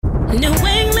New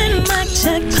England Mic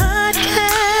Check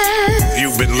Podcast.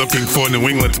 You've been looking for New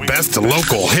England's best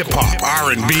local hip-hop,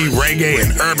 R&B, reggae,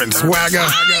 and urban swagger?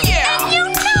 Oh, yeah. You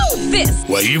know this.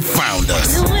 Well, you found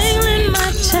us. New England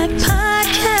Mic Check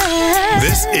Podcast.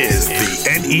 This is the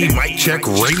NE Mic Check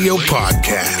Radio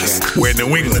Podcast, where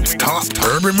New England's top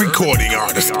urban recording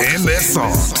artists and their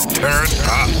songs turn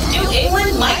up. New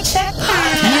England Mic Check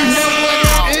Podcast. You know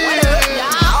what it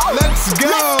is. Let's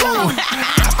go.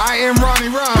 I am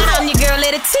Ronnie Ross. I'm your girl,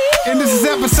 Lady T. And this is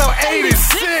episode 86,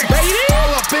 baby.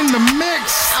 All up in the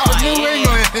mix of New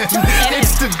England.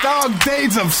 It's the dog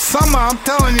days of summer. I'm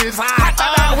telling you, it's hot.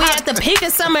 We at the peak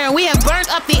of summer and we have burnt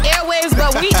up the airwaves,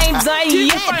 but we ain't done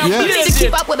yet. Yes. You need to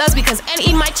keep up with us because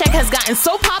NE Mic Check has gotten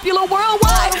so popular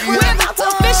worldwide. We're about to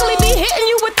officially be hitting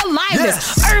you with the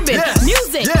livest urban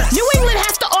music New England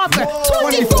has to offer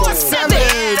 24/7,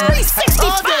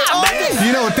 365.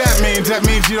 You know what that means? That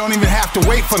means you don't even have to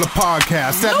wait for the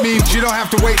podcast. That means you don't have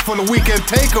to wait for the weekend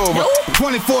takeover.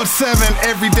 24/7,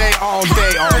 every day, all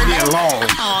year long.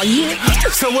 Oh, yeah.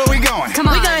 So where we going? Come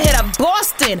on. We're going to hit up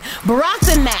Boston,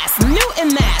 Brockton, Mass,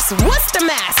 Newton, Mass, Worcester,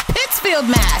 Mass, Pittsfield,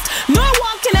 Mass,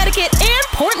 Norwalk, Connecticut, and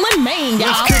Portland, Maine,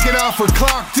 y'all. Let's kick it off with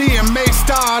Clark D and May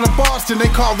Star out of Boston. They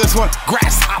call this one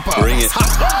Grasshopper. Bring it. Hop,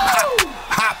 hop,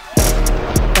 hop.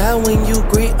 When you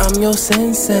greet, I'm your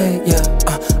sensei,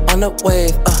 yeah, on the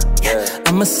wave, yeah,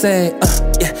 I'ma say,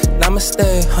 yeah, namaste,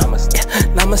 yeah,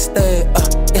 namaste,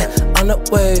 yeah, on the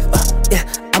wave, yeah,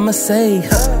 I'ma say,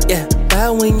 yeah,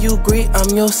 when you greet, I'm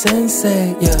your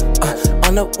sensei, yeah,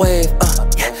 on the wave,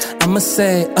 yeah, I'ma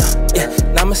say, yeah,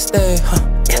 namaste,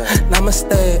 yeah,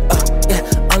 namaste,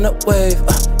 yeah, on the wave,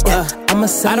 yeah, I'ma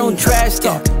say. I don't trash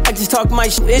talk, I just talk my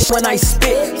shit when I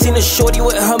spit. Seen a shorty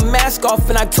with her mask off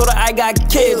and I told her I got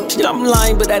kids. Shit, I'm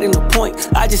lying, but that ain't the point.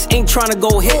 I just ain't tryna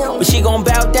go hit, but she gon'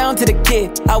 bow down to the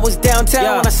kid. I was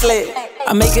downtown when I slid.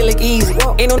 I make it look easy.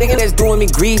 Ain't no nigga that's doing me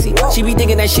greasy. She be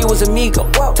thinking that she was amigo.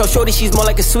 Tell shorty she's more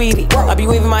like a sweetie. I be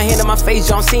waving my hand in my face,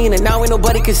 John Cena. Now ain't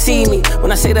nobody can see me.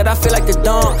 When I say that I feel like the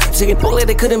dawn. She get pulled,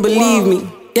 they couldn't believe me.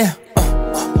 Yeah,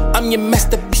 I'm your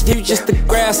master, bitch, you just a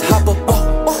grasshopper.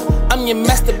 I'm your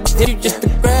master, bitch, you just a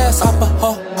grasshopper.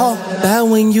 That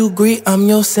when you greet, I'm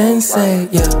your sensei.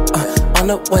 Yeah, on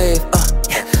the wave.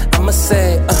 Yeah, I'ma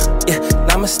say, yeah,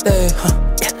 namaste.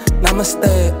 Yeah, namaste.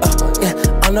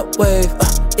 Yeah, on the wave.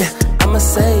 Yeah, I'ma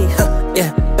say,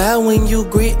 yeah. That when you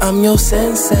greet, I'm your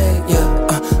sensei.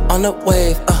 Yeah, on the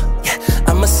wave. Yeah,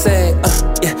 I'ma say,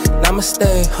 yeah,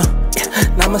 namaste. Yeah,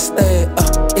 namaste.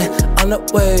 Yeah, on the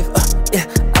wave. Yeah,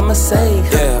 I'ma say,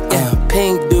 yeah.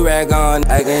 Pink do-rag on,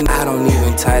 I don't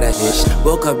even tie that bitch.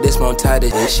 Woke up this morning, tied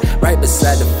that bitch. Right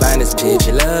beside the finest bitch.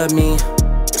 She love me,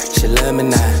 she love me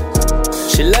now.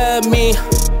 She love me,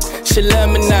 she love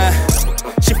me now.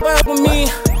 She fuck with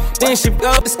me, then she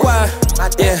go the squad.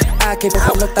 Yeah, I can't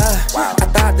put no thigh. I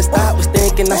thought the stop was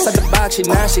thinking outside the box,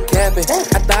 now she capping.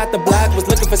 I thought the block was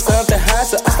looking for something hot,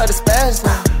 so I started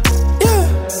spazzing. Yeah.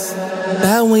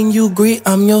 That when you greet,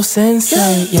 I'm your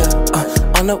sensei. Yeah,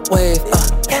 on the wave.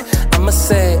 Yeah, I'ma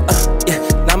say, yeah,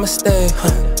 namaste.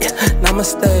 Yeah,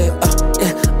 namaste.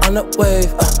 Yeah, on the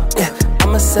wave. Yeah,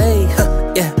 I'ma say,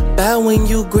 yeah. That when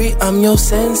you greet, I'm your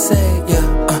sensei.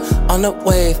 Yeah, on the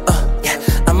wave. Yeah,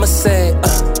 I'ma say,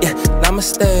 yeah,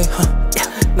 namaste. Yeah,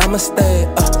 namaste.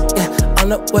 Yeah, on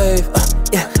the wave.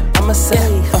 Yeah, I'ma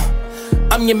say,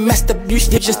 I'm your master, you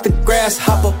just a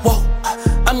grasshopper. Whoa.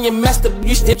 I'm your master,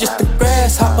 you just a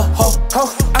grasshopper.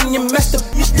 I'm your master,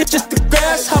 you just a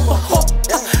grasshopper.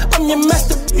 I'm your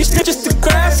master, you just a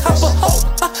grasshopper.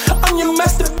 I'm your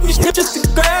master, you just a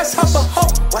grasshopper.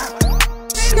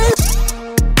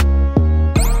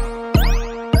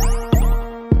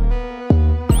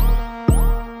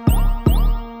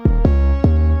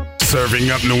 Serving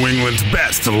up New England's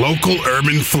best local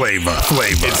urban flavor.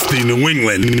 It's the New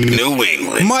England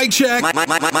Mic Check.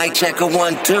 Mic check a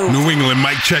 1, 2. New England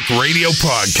Mic Check Radio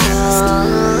Podcast.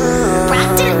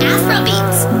 Brockton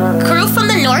Afrobeats. Crew from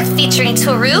the north featuring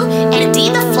Toru and D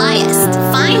the Flyest.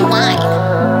 Fine wine.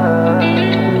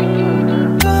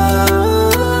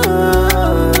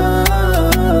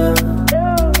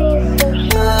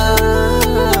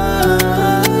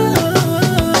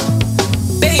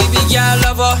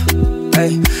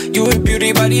 Hey, you a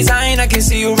beauty by design. I can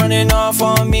see you running off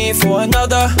on me for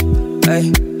another.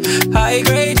 Hey, high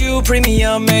grade you,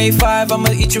 premium A5. I'ma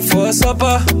eat you for a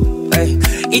supper. Hey,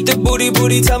 eat the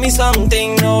booty, tell me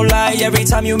something. No lie, every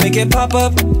time you make it pop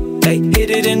up. Hey,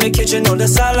 hit it in the kitchen or the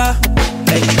sala.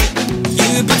 Hey, you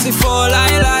you beautiful, lie.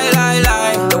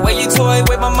 The way you toy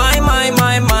with my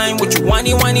mind. Would you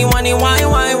whiny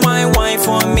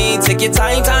for me? Take your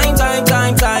time.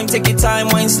 Take your time,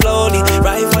 wine slowly.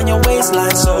 Right on your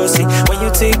waistline, so see. When you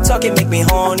tick-tock, it make me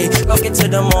horny. Look into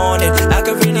the morning. I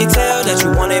could really tell that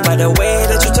you want it by the way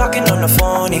that you're talking on the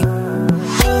phony.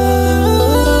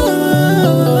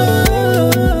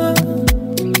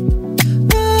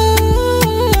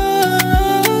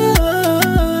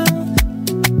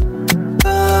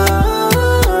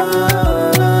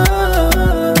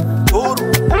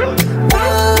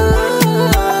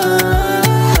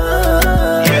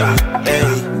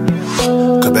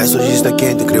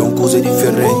 Quente, creo cose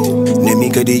differenti.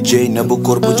 Nemica DJ, na bu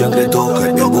corpo già che tocca.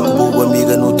 E buco boa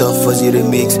amiga não tá fazer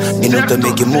remix. E não tá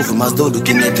make move, mas do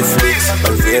que Netflix.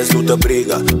 Às vezes luta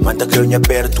briga, manta que eu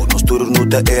perto. Nós tudo não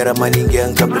tá era, mas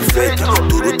ninguém tá perfeito.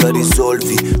 Tudo tá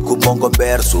resolve, com bom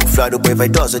converso. Flávio bem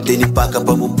vaidosa, tem nem paga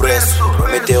para o preço.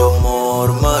 Prometeu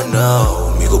amor,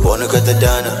 mano. Amigo bom que tá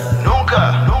dando.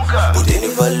 Nunca. Não tem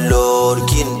valor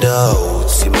que dá.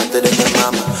 Se mata da minha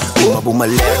mama. Uma bomba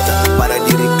alerta, para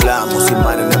de reclamo. Se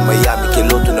mara na Miami, que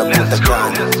loto na Punta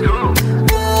Cana.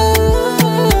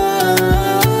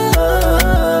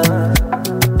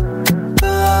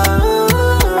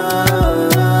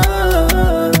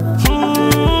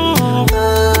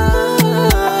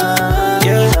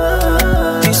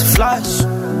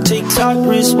 TikTok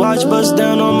wristwatch bust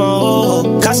down on my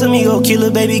hoe. Casamigo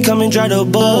killer, baby, come and dry the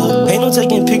bowl. Ain't no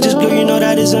taking pictures, girl, you know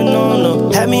that is a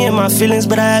no-no. Had me in my feelings,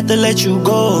 but I had to let you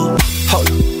go. Hold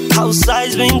up.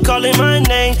 Outside's been calling my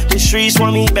name. The streets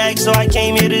want me back, so I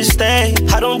came here to stay.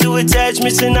 I don't do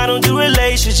attachments and I don't do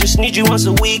relations. Just need you once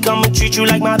a week, I'ma treat you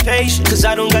like my patient. Cause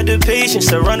I don't got the patience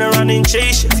to run around and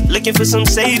chase you. Looking for some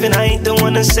saving, I ain't the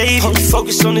one to save you.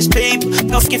 Focus on this paper,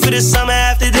 looking for the summer,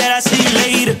 after that I see you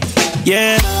later.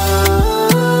 Yeah.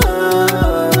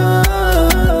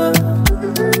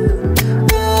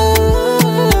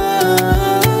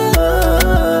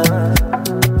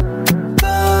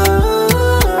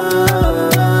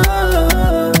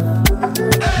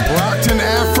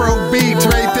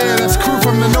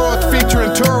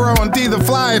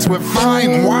 With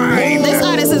fine wine. This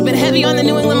artist has been heavy on the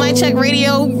New England Mic Check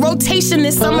Radio rotation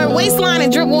this summer. Waistline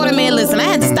and Drip Water, man. Listen, I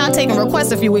had to stop taking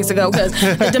requests a few weeks ago because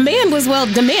the demand was, well,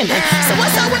 demanding. So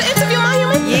what's up with the interview, my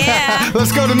human? Yeah.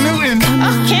 Let's go to Newton.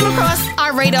 Came across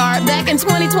our radar back in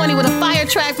 2020 with a fire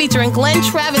track featuring Glenn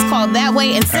Travis called That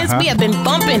Way. And since we have been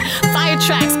bumping fire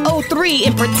tracks 03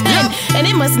 and Pretend, and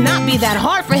it must not be that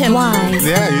hard for him. Why?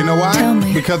 Yeah, you know why? Tell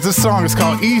me. Because this song is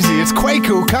called Easy. It's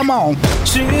Kwaku. Come on.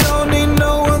 She don't need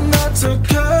no one that's a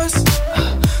curse.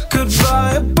 Could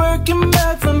buy a Birkin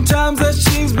bag from times that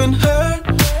she's been hurt.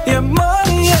 Yeah,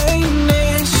 money ain't an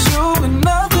issue, and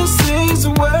nothing seems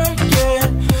to work, yeah.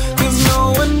 Cause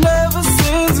no one ever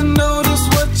seems to notice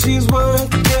what she's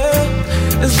worth,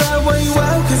 yeah. Is that why you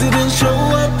out? Cause it didn't show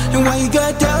up. And why you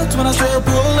got doubts when I say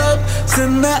pull up?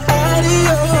 Send that out of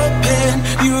your pen.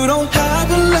 You don't have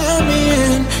to let me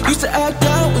in. Used to act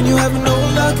out when you have no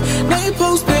luck. Now you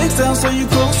post pics down so you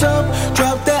close up.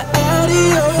 Drop that out of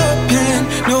your pen.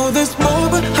 No, there's more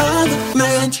behind the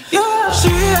lens. Yeah. She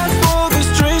asked for the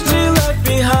streets she left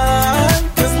behind.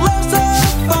 Cause love's on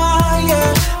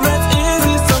fire. That's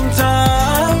easy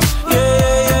sometimes.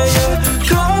 Yeah.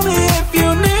 Call me if you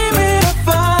need me to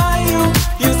find you.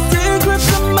 Your secrets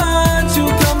are mine. You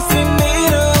come see me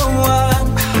the one.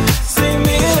 See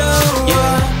me the one.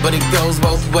 Yeah, but it goes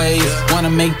both ways. Wanna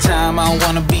make time, I don't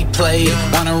wanna be played.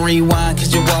 Wanna rewind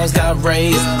cause your walls got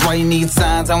raised. Why you need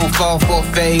signs, I won't fall for a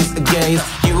phase. The gaze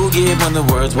you will give when the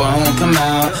words won't come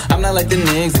out. I'm not like the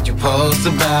niggas that you post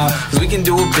about. Cause we can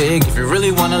do it big if you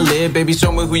really wanna live. Baby,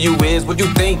 show me who you is, what you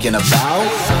thinking about.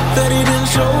 That he didn't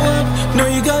show up. No,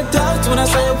 you got doubts when I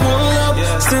say pull up.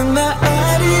 Send that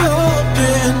out of your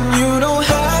pen. You don't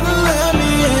have to let me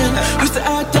in. Used to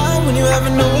act out when you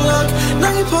having no luck.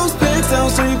 Now you post pics down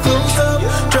so you close up.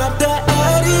 Drop that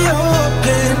out of your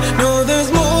pen. No,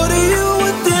 there's more to you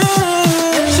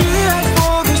within. She asked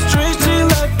for the streets she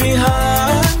left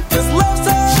behind. Cause love's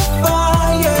on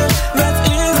fire. That's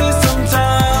easy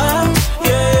sometimes.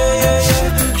 Yeah.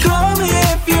 Call me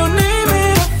if you need me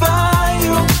to find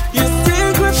you. Your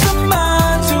secrets are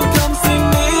mine. You come see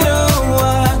me the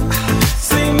one.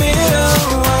 See me the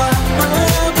one.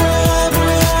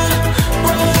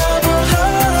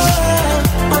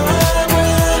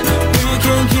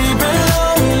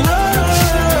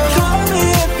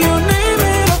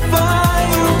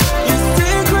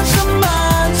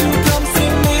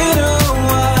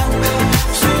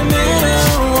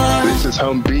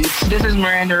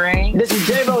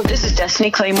 Tiffany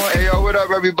Claymore. Hey, yo, what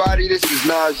up, everybody? This is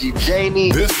Najee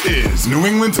Janey. This is New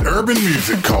England's urban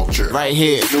music culture. Right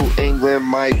here. New England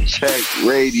Mic Check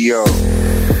Radio.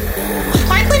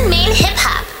 Portland, Maine Hip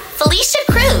Hop. Felicia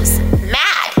Cruz. Mad.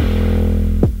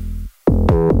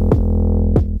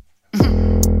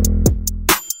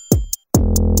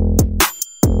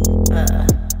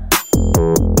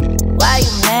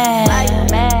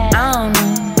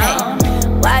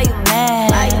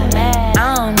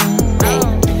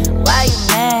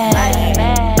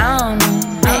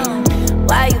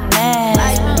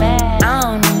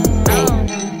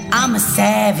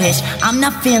 I'm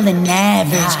not feeling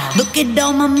average. Look at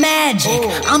all my magic.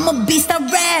 I'm a beast, I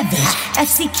ravage.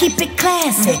 FC keep it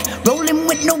classic. Rolling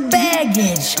with no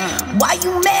baggage. Why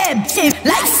you mad, bitch?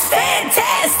 Life's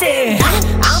fantastic.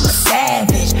 I'm a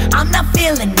savage. I'm not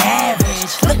feeling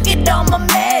average. Look at all my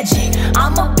magic.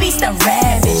 I'm a beast, I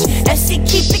ravage. FC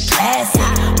keep it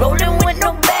classic. Rolling with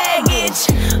no baggage.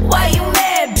 Why you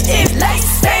mad, bitch?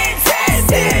 Life's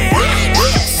fantastic.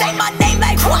 Say my name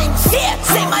like what? Yeah,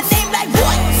 say my name like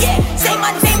what? Yeah, say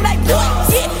my name like what?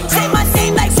 Yeah, say my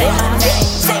name like what? Yeah,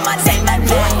 say my name like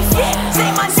what? Yeah,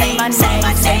 say my name, say my name, say my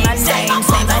name, say my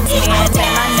name, say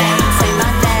my name, say my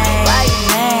name. Why you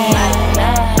mad?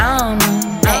 I don't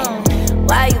know.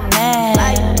 Why you mad?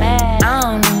 I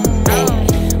don't know.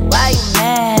 Why you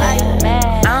mad?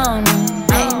 I don't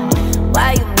know. Why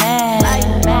you mad?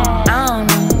 I don't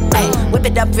know. Whip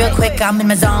it up real quick, I'm in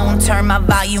my zone. Turn my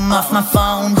volume off my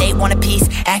phone. They want a piece,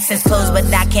 access closed, but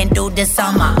I can't do this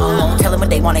on my own. Tell them what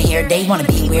they want to hear, they want to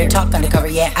be weird. Talk undercover,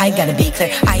 yeah, I gotta be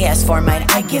clear. I ask for mine,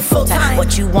 I give full time.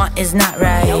 What you want is not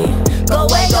right. Go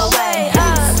away, go away,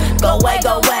 go away,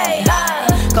 go away,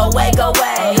 go away, go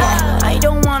away. I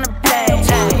don't wanna play.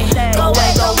 Go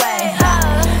away, go away,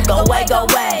 go away, go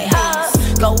away,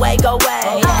 go away, go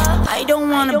away. I don't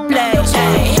wanna play.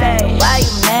 Why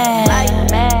you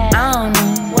mad? I don't know.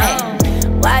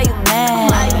 Why you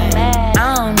mad? I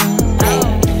don't know.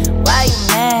 Why you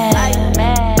mad?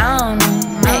 I don't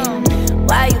know.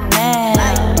 Why you mad?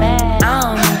 I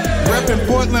don't know. Reppin'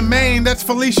 Portland, Maine, that's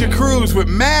Felicia Cruz with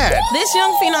Mad. This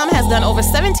young phenom has done over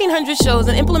 1,700 shows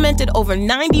and implemented over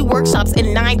 90 workshops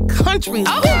in 9 countries.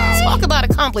 Talk about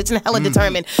accomplished and hella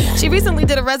determined. She recently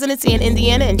did a residency in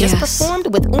Indiana and just performed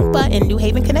with Oompa in New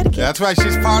Haven, Connecticut. That's right,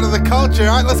 she's part of the culture.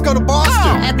 All right, let's go to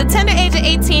Boston. At the tender age of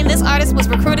 18, this artist was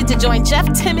recruited to join Jeff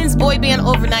Timmons' boy band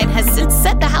Overnight, has since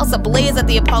set the house ablaze at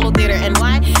the Apollo Theater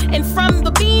NY, and from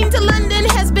the Bean to London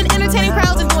has been entertaining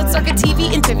crowds and doing circuit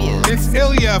TV interviews. It's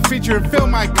Ilya featuring Fill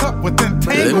My Cup with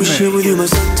Entanglement. Let me share with you my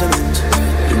sentiment.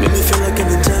 You make me feel like an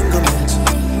entanglement.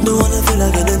 Don't wanna feel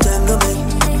like an entanglement.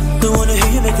 Don't wanna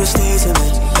hear you make a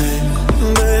statement. Hey,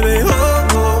 baby, oh,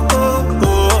 oh, oh,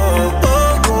 oh,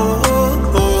 oh,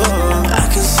 oh, oh. I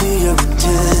can see your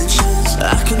intentions.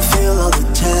 I can feel all the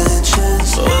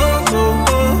tensions. Oh, oh,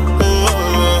 oh, oh,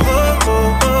 oh,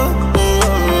 oh,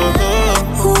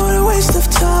 oh. What a waste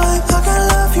of time. I can't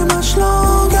love you much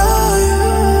longer.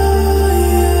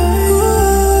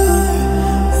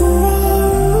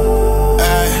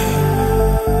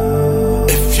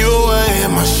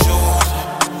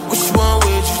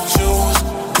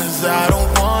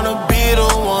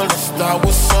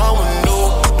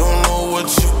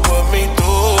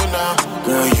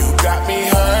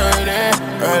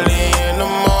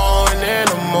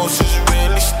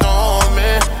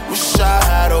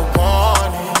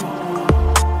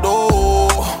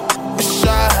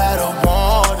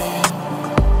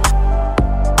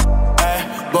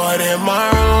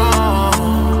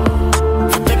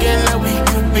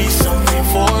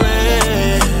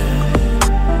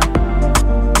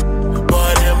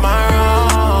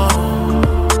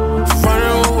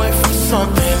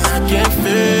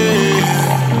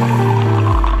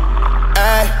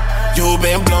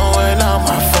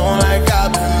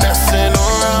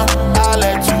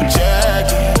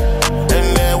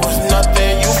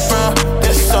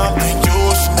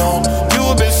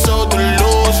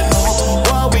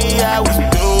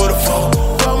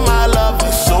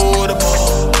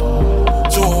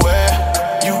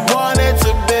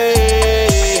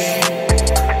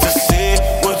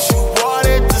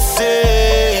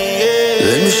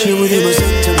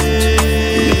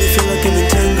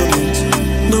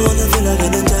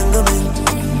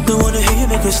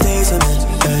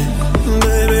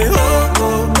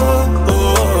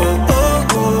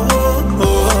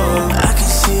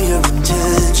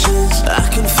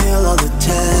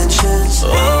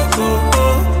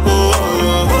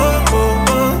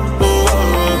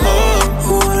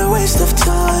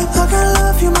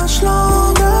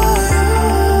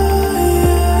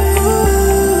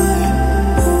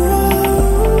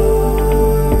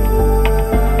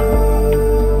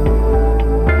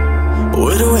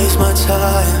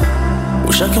 time.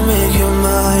 Wish I could make you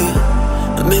mine.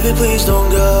 And baby, please don't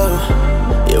go.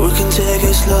 Yeah, we can take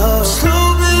it slow.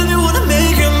 Slow, baby, wanna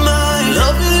make you mine.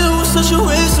 Loving you was such a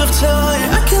waste of time.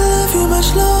 I can love you much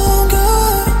longer,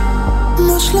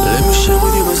 much longer. Let me share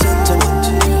with you my sentiment.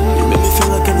 You make me feel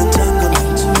like an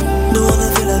entanglement. Don't wanna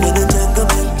feel like an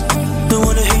entanglement. Don't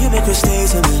wanna hear you make a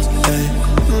statement. Hey,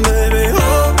 baby, oh,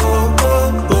 oh,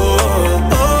 oh, oh,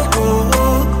 oh,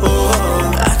 oh,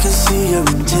 oh. I can see your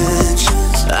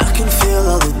intentions. I can feel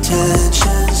all the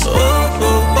tensions. Oh,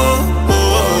 oh, oh, oh,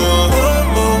 oh,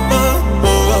 oh, oh,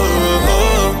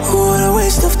 oh. What a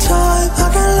waste of time. I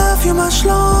can love you much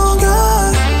longer.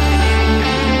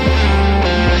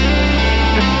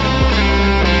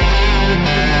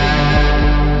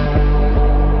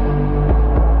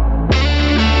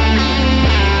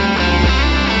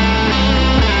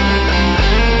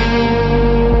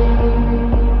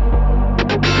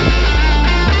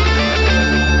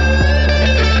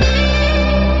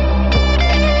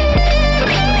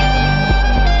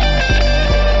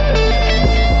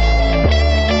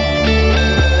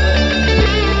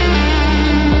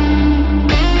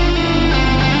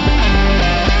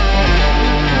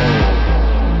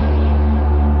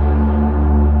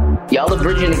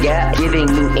 Bridging the gap, giving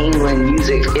New England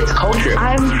music its culture.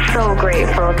 I'm so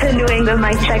grateful to New England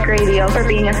Mic Check Radio for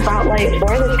being a spotlight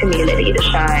for this community to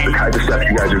shine. The type of stuff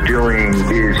you guys are doing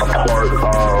is a part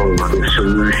of the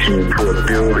solution for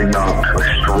building up a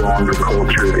stronger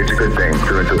culture. It's a good thing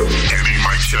through and through. NE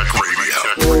Mic Check Radio.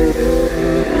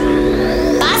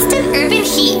 Boston Urban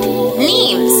Heat.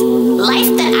 Names.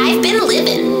 Life that I've been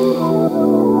living.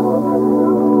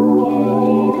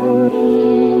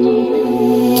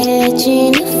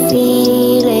 Catching a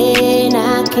feeling I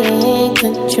can't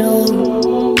control.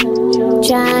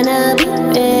 Tryna be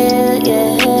real,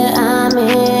 yeah, I'm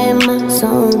in my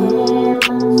zone.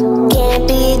 Can't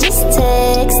be just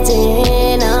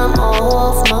texting, I'm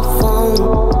off my phone.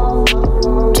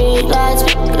 Street lights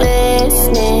be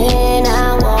glistening, I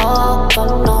walk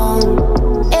alone.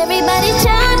 Everybody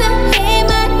tryna hit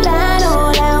my line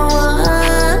all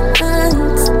at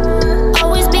once.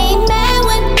 Always being mad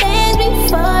when things be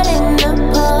falling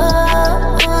apart.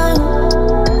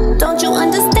 Don't you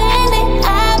understand it? I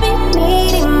be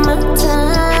needing my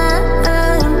time.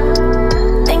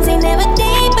 Things ain't never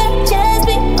deep, but just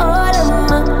be all of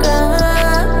my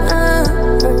ground.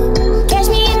 Catch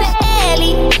me in the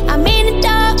alley, I'm in the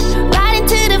dark, riding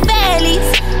to the valleys.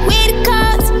 With the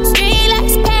cars, street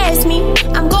lights past me.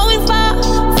 I'm going far,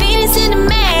 feeling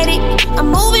cinematic. I'm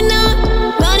moving on,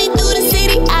 running through the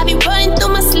city. I be running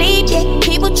through my sleep, yeah.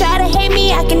 People try to hate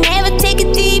me, I can never take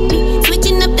it deeply.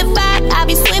 Switching up the vibe, I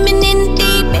be swimming in the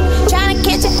deep end. Trying to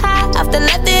catch a high off the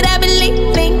life that I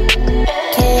believe in.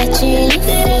 Catching a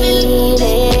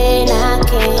feeling I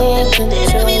can't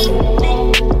control.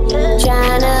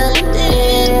 Tryna be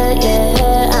real,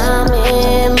 yeah, I'm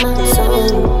in my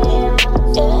zone.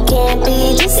 Can't be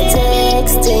just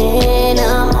texting,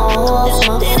 I'm off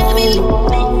my phone.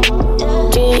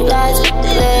 Street lights be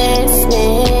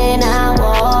glistening, I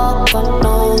walk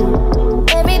alone.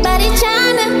 Everybody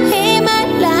tryna hit my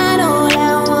line all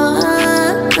at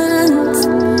once.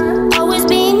 Always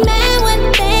being mad when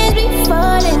things be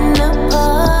falling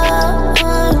apart.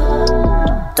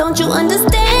 Don't you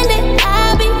understand it?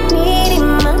 I be needing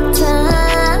my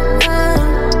time.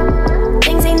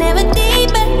 Things ain't never deep,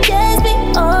 but just be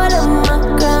all of my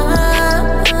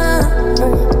ground.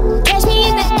 Catch me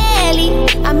in the alley,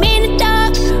 I'm in the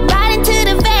dark, riding to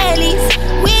the valleys.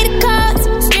 With the cars,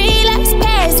 street lights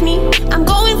past me. I'm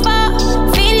going far,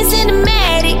 feeling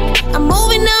cinematic. I'm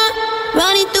moving on,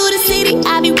 running through the city.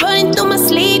 I be running through my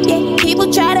sleep, yeah.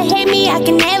 People try to hate me, I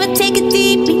can never take it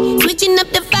deeply. Switching up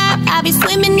the vibe, I be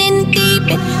swimming in the deep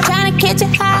end. Trying to catch a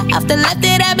high off the life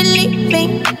that I believe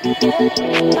in. Off the life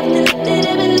that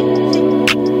I believe in.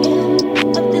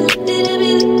 Off the life that I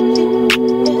believe in.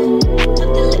 Off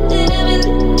the life that I believe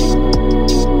in.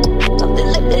 Off the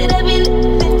life that I believe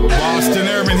in. Boston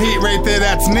Urban Heat right there.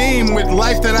 That's Name with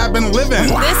Life That I've Been Living.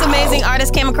 This amazing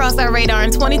artist came across our radar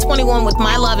in 2021 with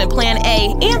My Love and Plan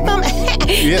A. Anthem.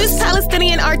 Yes. This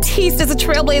Palestinian artiste is a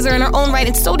trailblazer in her own right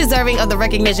and so deserving of the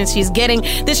recognition she's getting.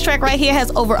 This track right here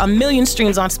has over 1 million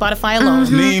streams on Spotify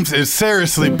alone. Names is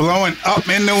seriously blowing up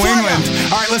in New England.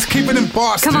 All right, let's keep it in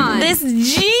Boston. Come on. This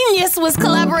genius was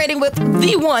collaborating with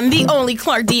the one, the only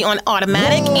Clark D on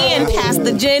Automatic and Pass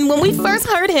the Gin when we first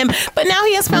heard him. But now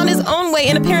he has found his own way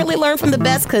and apparently learned from the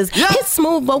best because his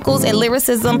smooth vocals and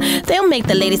lyricism, they'll make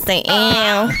the ladies say,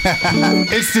 "Ew."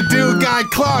 It's the dude guy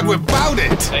Claude with Bout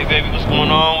It. Hey baby, what's going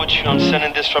on with you? I'm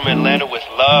sending this from Atlanta with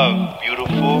love,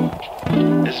 beautiful.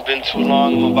 It's been too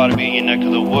long, I'm about to be in your neck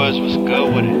of the woods. What's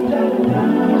good with it?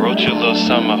 I wrote you a little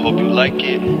something, I hope you like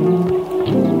it.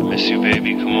 Miss you,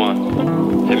 baby, come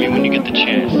on. Hit me when you get the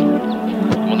chance.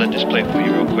 I'm gonna let this play for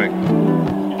you real quick.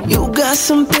 You got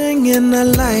something and I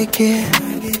like it.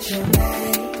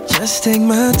 Just take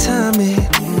my time,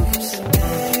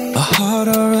 a heart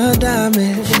or a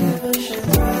diamond,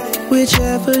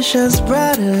 whichever shines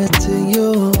brighter to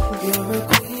you.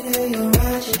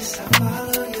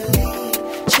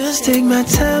 Just take my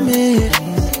time,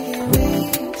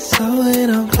 so it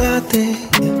don't cloud it.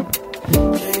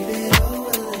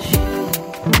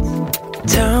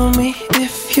 Tell me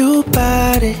if you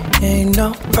bout it, ain't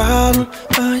no problem.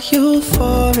 Are you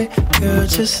for it? Girl,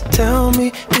 just tell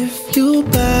me if you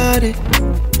bout it.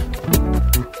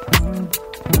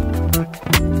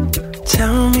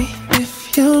 Tell me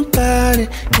if you bout it,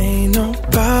 ain't no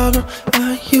problem.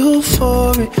 Are you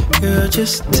for it? Girl,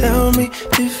 just tell me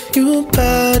if you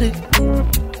bout it.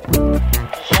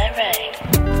 Is that right?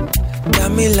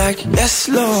 Got me like, yes,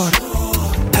 Lord.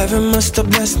 Heaven must have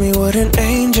blessed me with an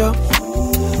angel.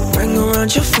 Ring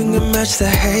around your finger, match the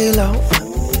halo.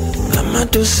 I'ma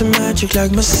do some magic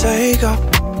like Masego.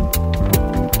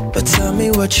 But tell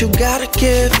me what you gotta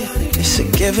give. It's a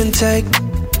give and take.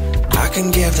 I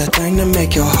can give that thing to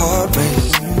make your heart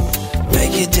race.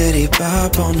 Make you diddy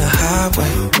bop on the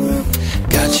highway.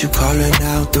 Got you calling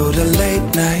out through the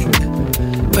late night.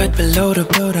 Right below the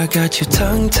belt, I got you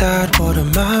tongue-tied. Water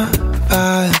my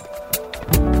vibe.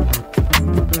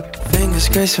 Fingers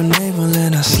grace your navel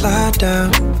and I slide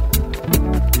down.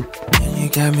 And you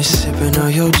got me sipping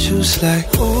on your juice like,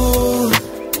 ooh,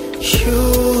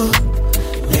 you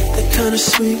make the kind of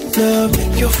sweet love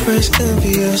make your friends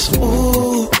envious.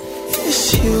 Ooh,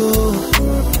 it's you.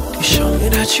 You show me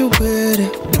that you with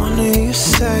it. Wanna you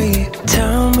say it?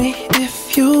 Tell me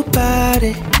if you bout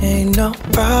it. Ain't no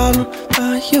problem.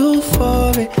 Are you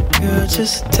for it? Girl,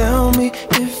 just tell me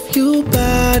if you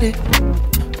bout it.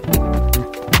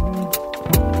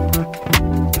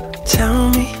 Tell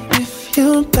me if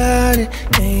you bout it.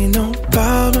 Ain't no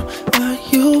problem. Are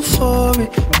you for it?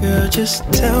 Girl, just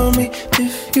tell me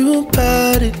if you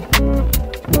bout it.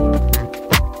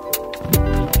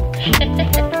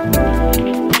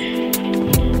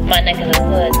 My neck of the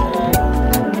woods,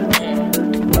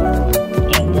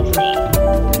 yeah, we'll see.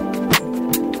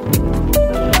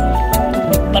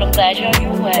 But I'm glad you're on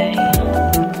your way.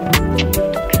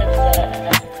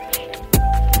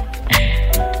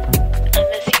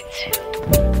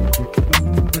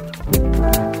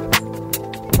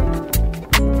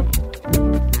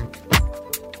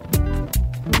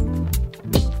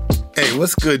 Hey,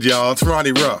 what's good, y'all? It's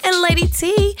Ronnie Ruff. And Lady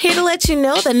T, here to let you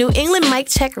know the New England Mic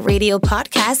Check Radio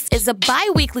podcast is a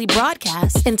bi-weekly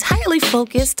broadcast entirely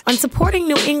focused on supporting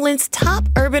New England's top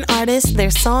urban artists, their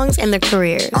songs, and their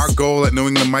careers. Our goal at New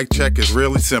England Mic Check is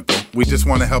really simple. We just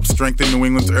want to help strengthen New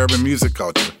England's urban music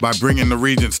culture by bringing the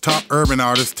region's top urban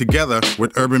artists together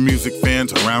with urban music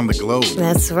fans around the globe.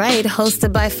 That's right.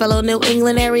 Hosted by fellow New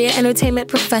England area entertainment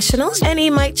professionals, NE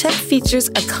Mic Check features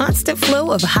a constant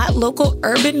flow of hot local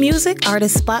urban music,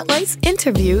 artist spotlights,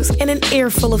 interviews, and an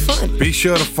earful of fun. Be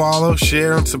sure to follow,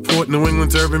 share, and support New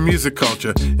England's urban music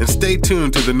culture, and stay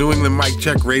tuned to the New England Mic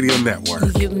Check Radio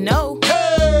Network. You know.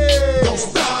 Hey! Don't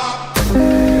stop!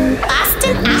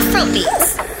 Austin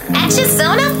Afrobeats. Action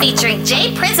Zona featuring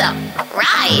Jay Prism.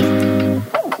 Ride.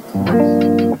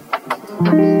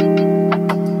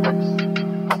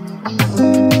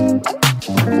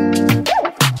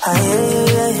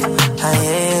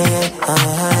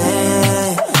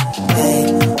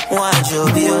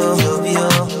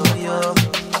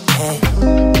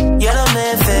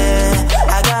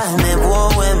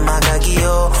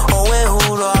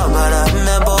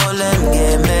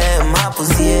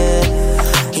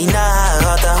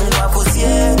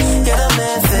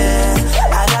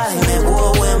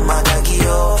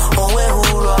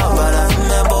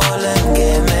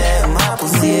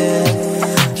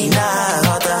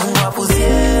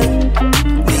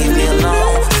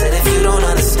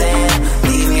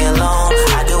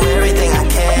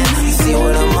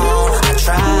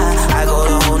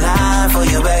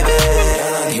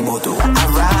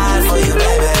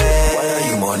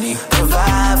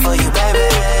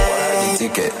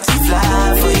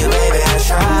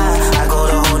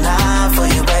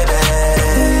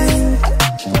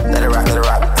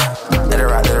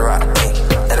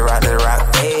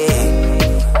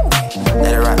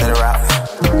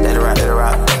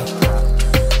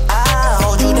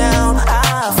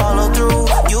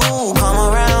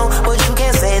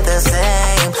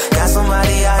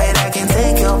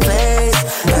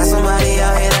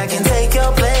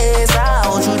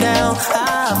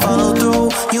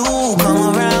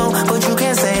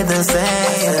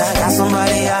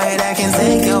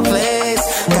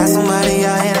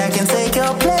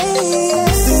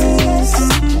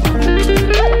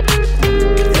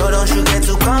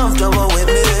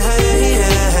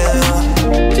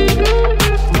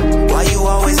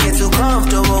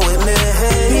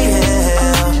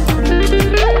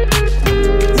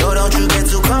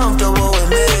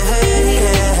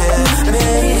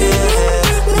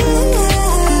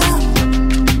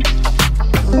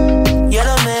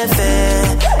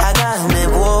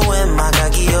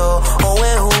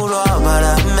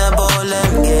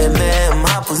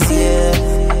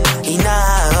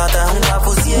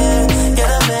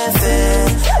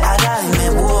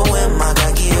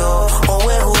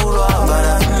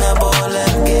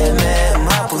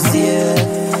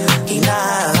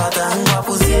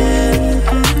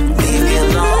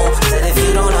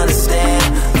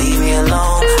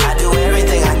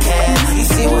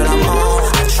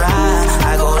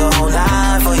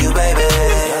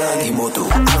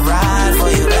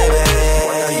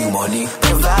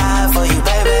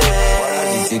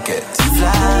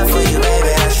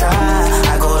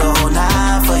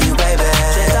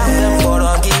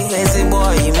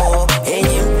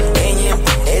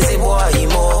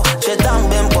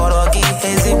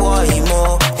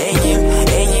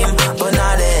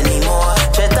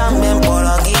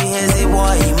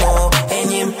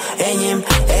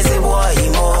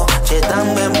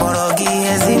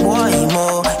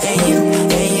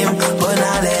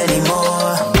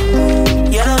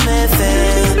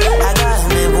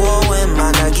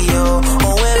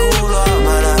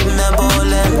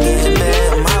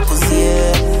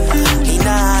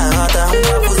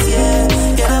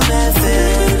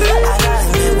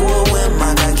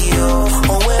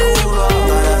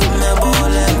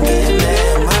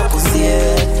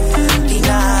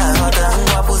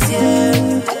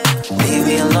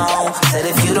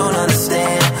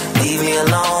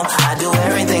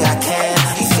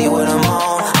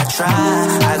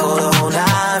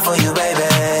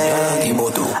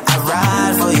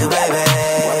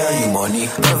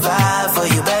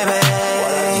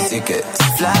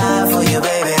 die for you,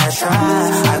 baby. I try.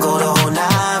 I go the whole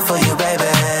night for you, baby.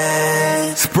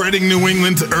 Spreading New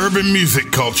England's urban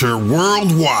music culture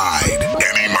worldwide.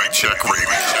 NE Mic Check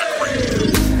Radio.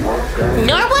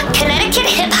 Norwood, Connecticut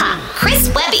hip hop. Chris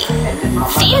Webby.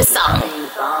 Theme song.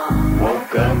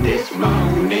 Woke up this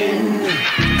morning.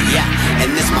 Yeah,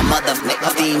 and this my mother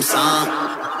theme song.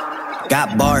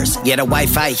 Got bars, yeah, the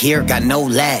Wi-Fi here got no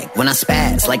lag. When I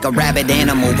spaz like a rabid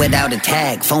animal without a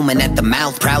tag, foaming at the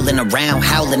mouth, prowling around,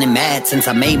 howling and mad. Since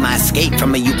I made my escape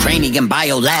from a Ukrainian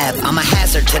biolab, I'm a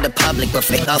hazard to the public, but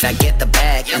fake off, I get the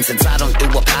bag. And since I don't do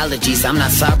apologies, I'm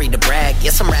not sorry to brag.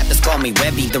 Yeah, some rappers call me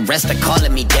Webby, the rest are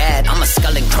calling me Dad. I'm a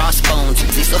skull and crossbones,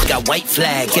 these look got white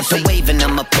flag. Get to waving,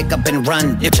 I'ma pick up and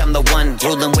run. Bitch, I'm the one,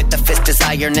 ruling with the fist as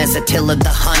iron as Attila the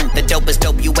Hun. The dopest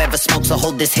dope you ever smoked, so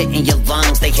hold this hit in your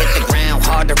lungs. They hit the ground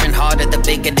harder and harder the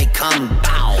bigger they come.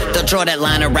 They'll draw that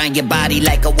line around your body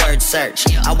like a word search.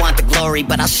 I want the glory,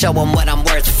 but I'll show them what I'm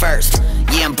worth first.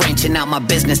 Yeah, I'm branching out my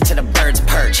business to the bird's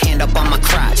perch. Hand up on my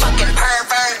crotch. Fucking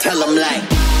pervert. Tell them like,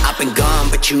 I've been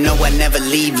gone, but you know I never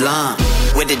leave long.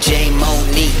 With a J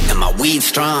Monique and my weed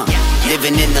strong.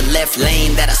 Living in the left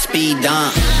lane that I speed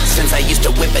on. Since I used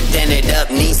to whip a dented up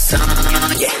Nissan.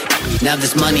 Yeah, now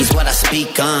this money's what I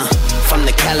speak on. From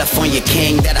the California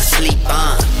king that I sleep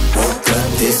on. Woke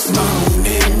up this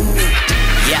morning.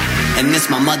 Yeah, and this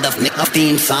my mother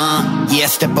theme song. Yeah,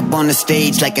 step up on the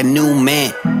stage like a new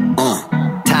man.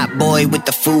 Top boy with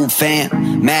the food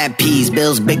fam. Mad peas,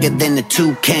 bills bigger than the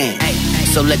toucan.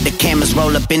 So let the cameras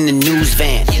roll up in the news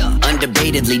van.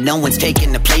 Undebatedly, no one's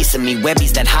taking the place of me.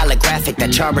 Webby's that holographic, that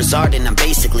Charizard, and I'm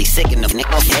basically sick enough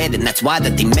off head, and that's why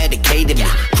that they medicated me.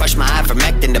 Crush my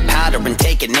ivermectin to powder and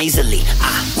take it nasally.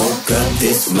 I woke up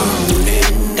this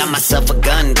morning. Got myself a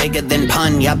gun bigger than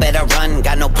pun. Y'all better run.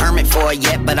 Got no permit for it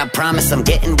yet, but I promise I'm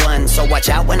getting one. So watch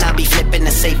out when I be flipping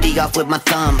the safety off with my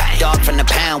thumb. Dog from the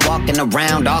pound, walking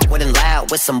around awkward and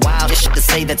loud with some wild shit to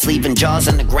say that's leaving jaws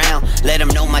on the ground. Let them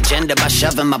know my gender by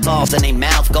shoving my balls in their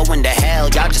mouth. Going to hell,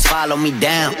 y'all just follow me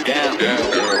down.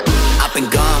 I've been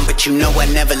gone, but you know I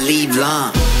never leave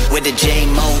long. With a J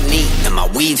Monique and my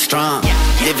weed strong.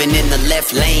 Living in the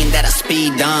left lane that I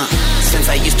speed on. Since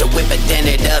I used to whip a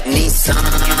dented up Nissan.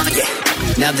 Yeah,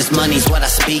 now this money's what I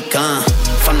speak on.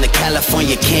 From the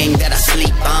California king that I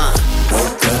sleep on.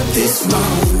 Woke up this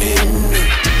morning.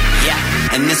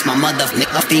 Yeah, and this my mother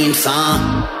theme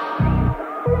song.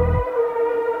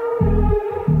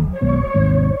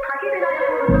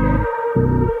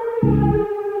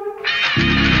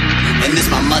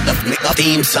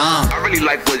 Theme song. I really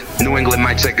like what New England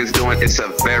Mic Check is doing. It's a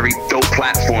very dope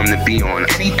platform to be on.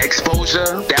 Any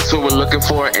exposure, that's what we're looking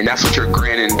for, and that's what you're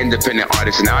granting independent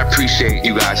artists, and I appreciate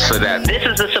you guys for that. This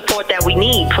is the support that we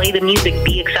need. Play the music,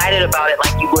 be excited about it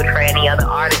like you would for any other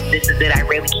artist. This is it. I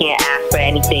really can't ask for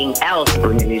anything else.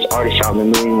 Bringing these artists out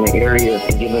in the New England area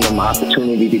and giving them an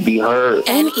opportunity to be heard.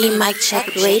 NE Mic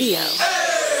Check Radio.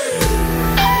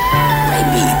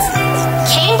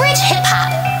 Cambridge Hip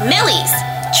Hop, Millie's,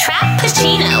 Trap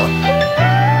Pacino.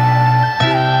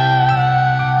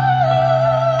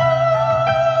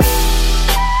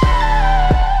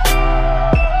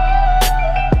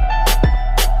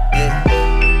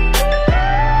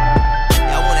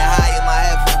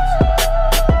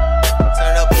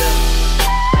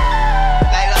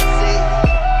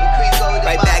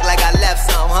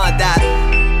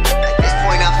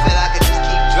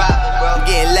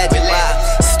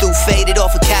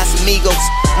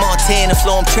 Montana,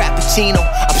 flowing Trappuccino.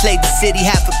 I played the city,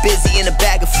 half a busy in a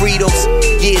bag of Fritos.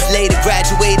 Years later,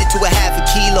 graduated to a half a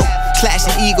kilo.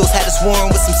 Clashing egos, had us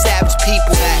warring with some savage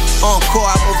people. Encore,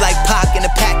 I move like Pac in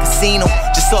a pack casino.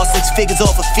 Just saw 6 figures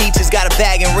off of features, got a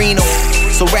bag in Reno.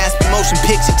 So raspy motion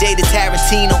picture, Jada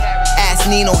Tarantino. Ask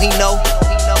Nino, he know.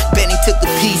 Benny took the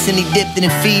piece and he dipped it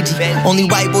in Fiji. Only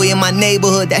white boy in my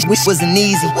neighborhood, that wasn't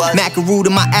easy. Macaroon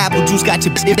in my apple juice, got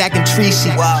your back in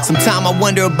Treachy. Sometime I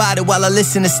wonder about it while I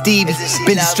listen to Stevie.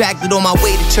 Been distracted on my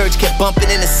way to church, kept bumping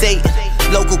into Satan.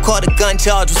 Local caught a gun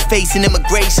charge, was facing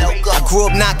immigration. I grew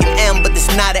up knocking M, but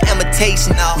it's not an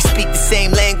imitation. We speak the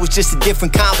same language, just a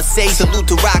different conversation.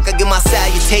 Salute to Rock, I give my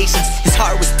salutations. His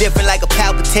heart was different like a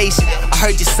palpitation. I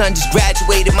heard your son just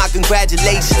graduated, my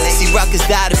congratulations. See, Ruckus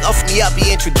died, if me up,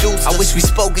 he introduced. I wish we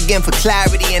spoke again for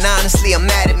clarity, and honestly, I'm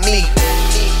mad at me.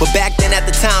 But back then at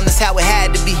the time, that's how it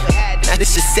had to be. Now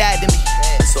this is sad to me.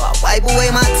 So I wipe away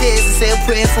my tears and say a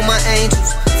prayer for my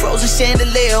angels. Frozen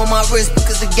chandelier on my wrist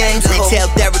because the game's Retail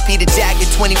therapy, the jacket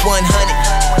 2100.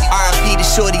 R.I.P. the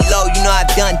shorty low, you know I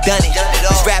done it.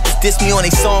 These rappers diss me on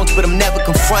they songs, but I'm never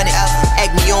confronted.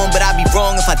 Egg me on, but I be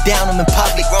wrong if I down them in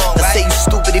public. I say you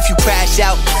stupid if you crash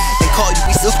out, and call you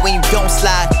weak when you don't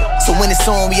slide. So when it's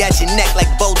on, we at your neck like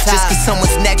bow ties. Just cause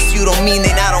someone's next to you don't mean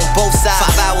they not on both sides.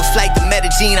 5-hour flight to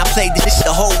Medellin, I played this shit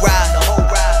the whole ride.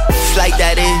 It's like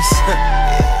that is.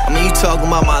 I mean, you talking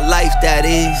about my life, that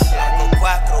is.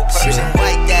 Shit,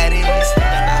 white, that is.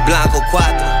 Blanco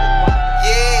Cuatro.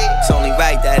 Yeah, it's only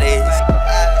right, that is.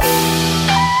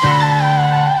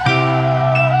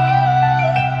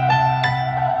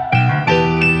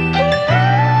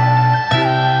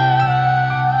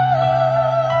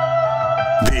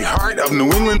 The heart of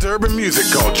New England's urban music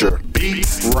culture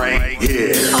beats right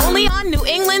here. Only on New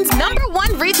England's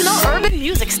 #1 regional urban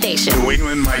music station. New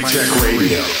England Mic Check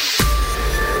Radio.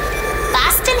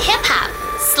 Boston Hip Hop.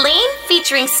 Sleen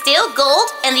featuring Steel Gold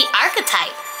and The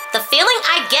Archetype. The Feeling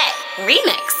I Get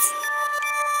remix.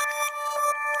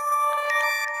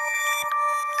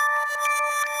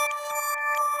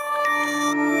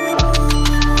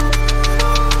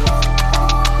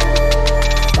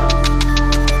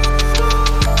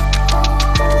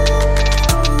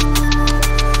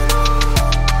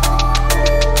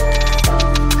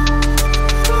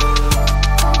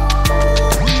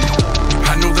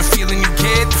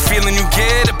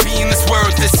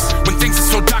 When things are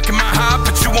so dark in my heart,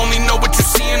 but you only know what you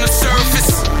see on the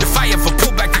surface. If I ever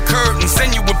pull back the curtains,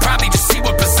 then you would probably just see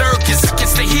what berserk is. I can't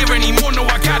stay here anymore, no,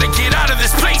 I gotta get out of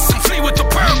this place and flee with a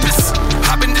purpose.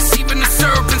 I've been deceiving the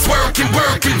serpents, working,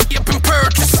 up and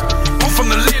purchase. I'm from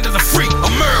the land of the free,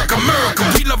 America,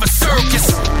 we love a circus.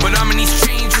 But I'm in these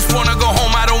chains, just wanna go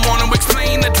home, I don't wanna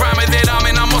explain the drama that I'm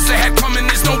in. I must have had coming,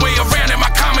 there's no way around it, my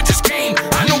karma just came.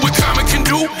 I know what karma can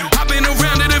do, I've been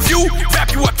around it, a view,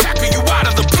 wrap you up, tackle you out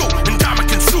of the blue.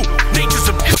 Nature's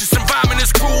a vicious environment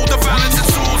is cruel, the violence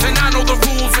ensues, and I know the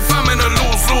rules. If I'm in a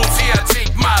lose-lose, yeah, I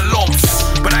take my lumps.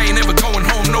 But I ain't never going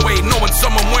home, no way, knowing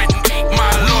someone went and ate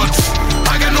my lunch.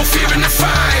 I got no fear in the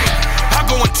fight, I'll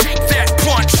go and take that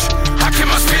punch. I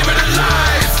kept my spirit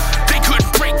alive, they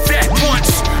couldn't break that once.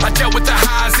 I dealt with the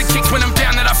highs and kicks when I'm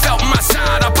down that I felt on my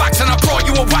side. I box and I brawl,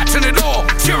 you were watching it all,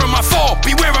 cheering my fall,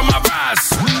 beware of my rise.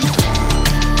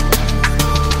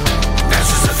 That's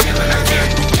just a feeling I get.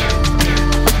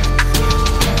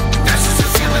 That's just a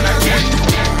feeling I get.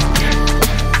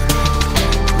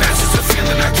 That's just a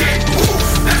feeling I get.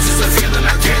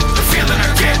 The feeling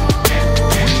I get.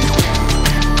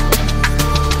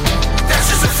 That's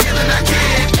just a feeling I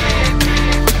get.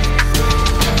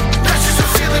 That's just a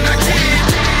feeling I get.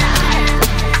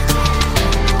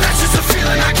 That's just a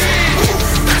feeling I get.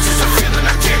 That's just a feeling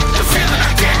I get. The feeling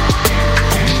I get.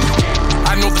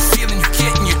 I know the feeling you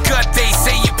get in your gut. They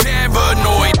say you're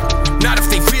paranoid. Not if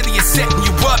they really are setting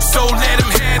you up, so let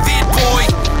them have it, boy.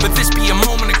 But this be a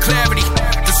moment of clarity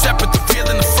to separate the real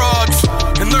and the frauds,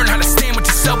 and learn how to stand with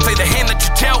yourself, play the hand that you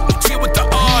dealt, and deal with the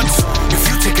odds. If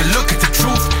you take a look at the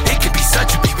truth, it can be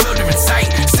such a bewildering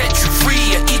sight. Set you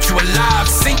free or eat you alive,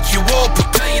 sink you all,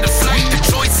 propel you to flight. The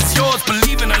choice is yours,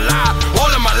 believe in a lie.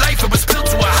 All of my life it was built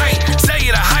to a height. Say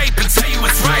it a hype and tell you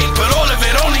it's right, but all of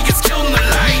it only gets killed in the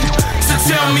light. So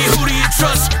tell me, who do you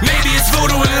trust? Maybe it's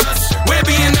voodoo in us. We're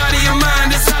being out of your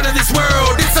mind, it's out of this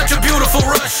world. It's such a beautiful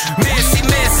rush. Merci,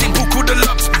 beaucoup de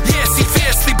luxe. Yeah, see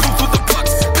fiercely, blew through the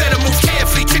bucks. Better move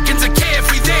carefully, chickens are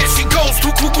carefree. There she goes,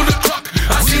 through cuckoo the truck.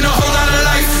 I've seen a whole lot of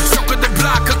life, stuck with the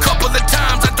block a couple of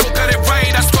times. I don't got it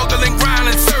right, I struggle and grind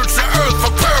and search the earth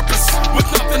for purpose. With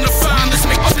nothing to find, this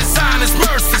make my design is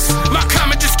merciless. My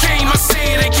comment just came, I'll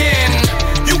say it again.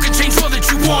 You can change all that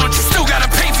you want, you still gotta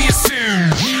pay for your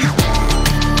sins.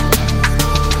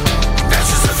 That's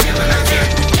just a feeling I get.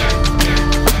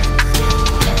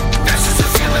 That's just a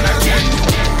feeling I get.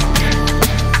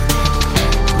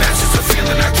 That's just a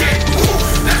feeling I get.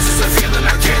 That's just a feeling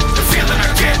I get. The feeling I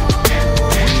get.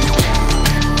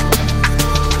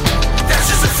 That's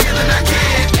just a feeling I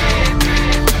get.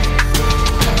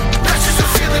 That's just a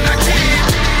feeling I get.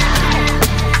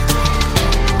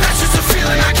 That's just a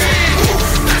feeling I get.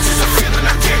 That's just a feeling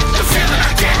I get. The feeling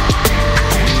I get.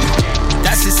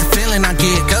 That's just a feeling I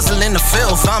get. Guzzle in the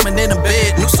field, vomit in the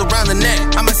bed, noose around the neck.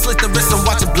 I'ma slit the wrist and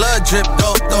watch the blood drip,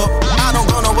 though. I don't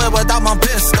go nowhere without my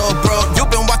pistol, bro. You've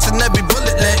been watching every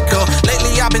bullet let go.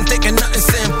 Lately I've been thinking nothing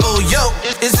simple. Yo,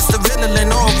 is this the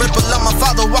riddling or a ripple of my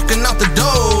father walking out the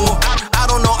door? I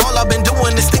don't know, all I've been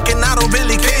doing is thinking I don't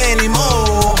really care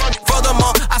anymore.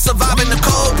 Furthermore, I survive in the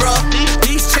cold, bro.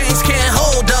 These chains can't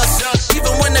hold us,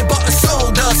 even when they bought and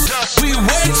sold us. We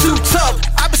way too tough.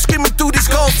 I've been screaming through these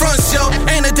cold fronts, yo.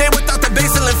 Ain't a day without the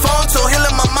basil and funk, so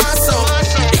healing my mind, so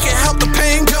it can help the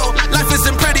pain go. Life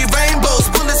isn't pretty rainbows,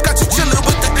 bullets got you chilling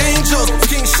with the angels.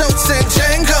 King Schultz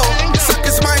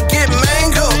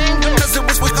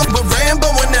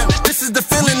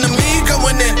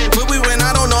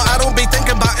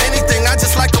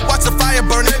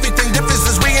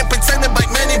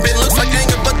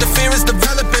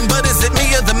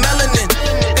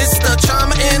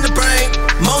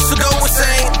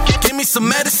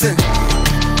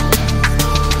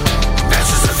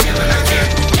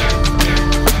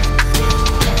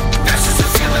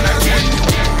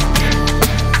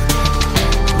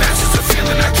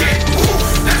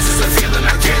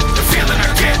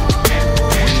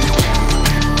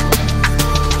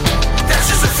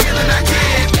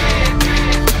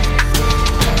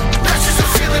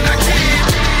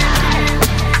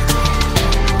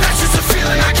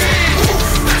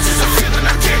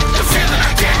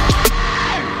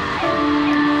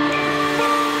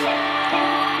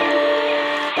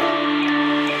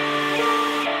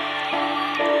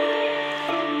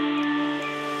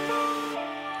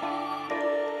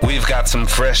We've got some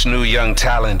fresh new young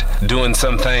talent doing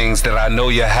some things that I know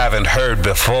you haven't heard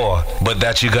before, but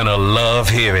that you're gonna love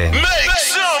hearing. You heard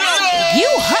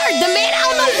the man. I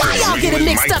don't know why y'all get it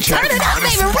mixed up. Turn it up,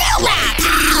 baby, real loud.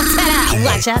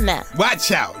 Watch out now.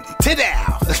 Watch out.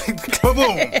 Ta-down.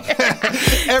 Boom.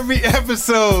 Every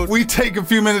episode, we take a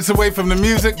few minutes away from the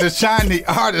music to shine the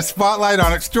artist spotlight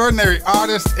on extraordinary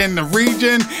artists in the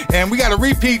region. And we got a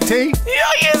repeat, T. Yo,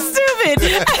 you're stupid.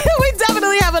 We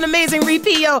definitely have an amazing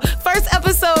repeat, yo. First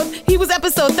episode, he was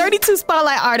episode 32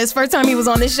 Spotlight Artist, first time he was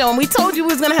on this show. And we told you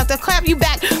we was going to have to clap you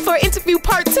back for interview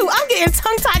part 2. I'm getting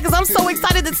tongue-tied because I'm so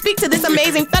excited to speak to this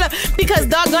amazing fella because,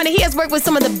 doggone it, he has worked with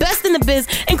some of the best in the biz,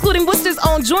 including Worcester's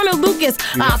own Joyner Lucas,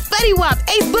 Fetty Wap,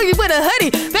 Ace Boogie with a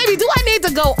hoodie. Baby, do I need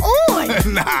to go on?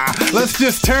 Nah, let's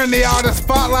just turn the artist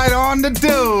spotlight on the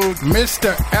dude,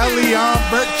 Mr. Elian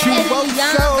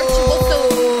Virtuoso.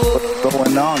 What's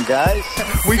going on, guys?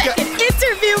 We got an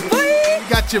interview, boy. We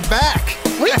got your back.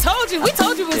 We told you we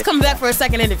was coming back for a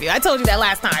second interview. I told you that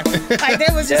last time. Like,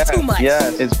 there was just too much. Yeah,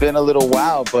 it's been a little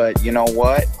while, but you know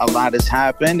what? A lot has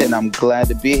happened, and I'm glad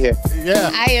to be here.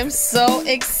 Yeah. I am so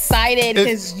excited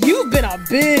because you've been a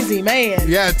busy man.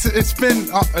 Yeah, it's been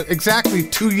exactly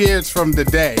 2 years from the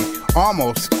day,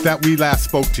 almost, that we last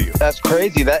spoke to you. That's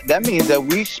crazy. That means that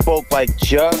we spoke like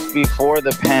just before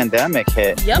the pandemic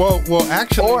hit. Yep. Well,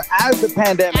 actually, or as the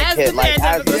pandemic hit,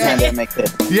 pandemic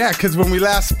hit. Yeah, because when we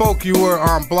last spoke, you were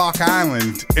on Block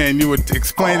Island, and you were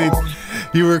explaining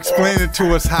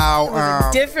to us how a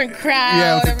different crowd.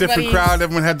 Yeah, it was a different crowd.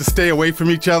 Everyone had to stay away from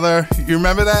each other. You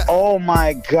remember that? Oh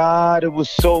my God, it was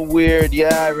so weird.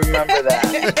 Yeah, I remember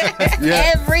that.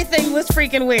 Yeah. Everything was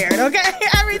freaking weird. Okay,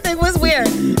 everything was weird.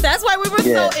 That's why we were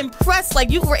so impressed. Like,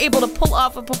 you were able to pull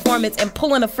off a performance and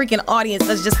pull in a freaking audience.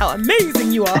 That's just how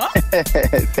amazing you are.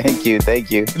 Thank you.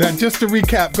 Now, just to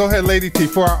recap, go ahead, Lady T,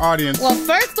 for our audience. Well,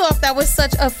 first off, that was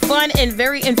such a fun and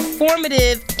very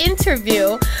informative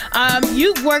interview.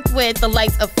 You worked with the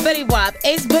likes of Fetty Wap,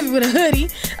 Ace Boogie with a hoodie,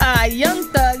 Young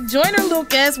Thug, Joyner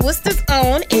Lucas, Worcester's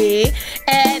own A,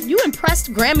 and you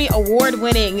impressed Grammy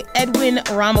Award-winning Edwin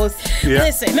Ramos. Yeah.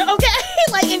 Listen, okay?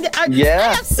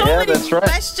 I have so many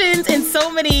questions and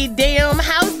so many,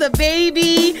 how's the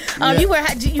baby?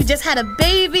 You just had a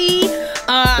baby.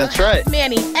 That's right.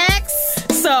 Manny X.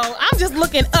 So I'm just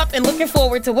looking up and looking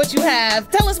forward to what you have.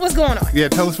 Tell us what's going on. Yeah,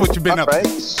 tell us what you've been up to.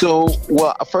 So,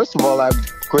 well, first of all, I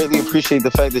greatly appreciate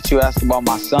the fact that you asked about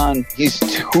my son. He's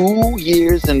 2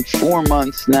 years and 4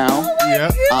 months now.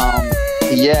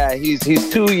 Yeah, he's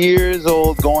 2 years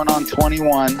old, going on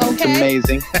 21. Okay. It's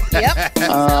amazing. Yep. Sounds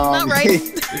about right.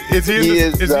 Is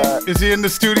he in the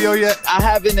studio yet? I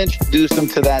haven't introduced him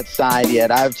to that side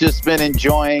yet. I've just been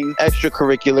enjoying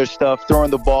extracurricular stuff,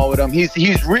 throwing the ball with him.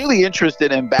 He's really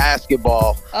interested in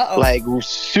basketball. Like,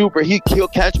 super. He'll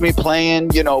catch me playing,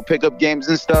 pickup games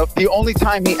and stuff. The only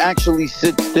time he actually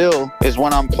sits still is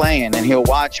when I'm playing, and he'll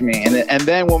watch me. And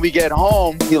then when we get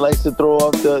home, he likes to throw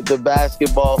up the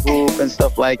basketball hoop and stuff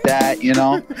like that,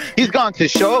 He's gone to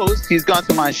shows. He's gone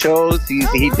to my shows.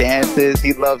 He dances.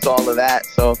 He loves all of that.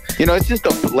 So, it's just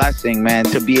a blessing, man,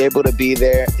 to be able to be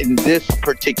there in this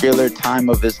particular time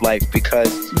of his life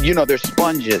because, they're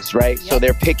sponges, right? So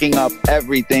they're picking up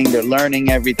everything. They're learning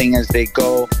everything as they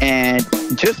go. And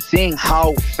just seeing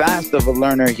how fast of a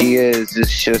learner he is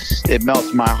just, it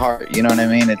melts my heart. You know what I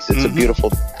mean? It's a beautiful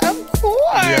thing. Of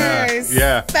course.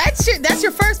 Yeah. That's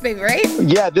your first baby, right?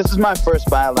 Yeah, this is my first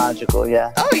biological,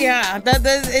 yeah. Oh, yeah.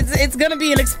 It's going to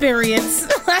be an experience.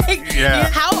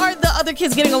 How are the other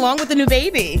kids getting along with the new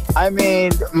baby? I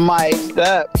mean, my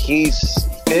step, he's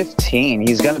 15.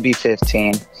 He's going to be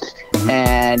 15.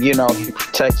 And, he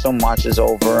protects him, watches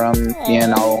over him,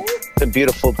 It's a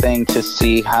beautiful thing to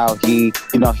see how he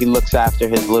looks after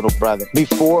his little brother.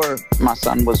 Before my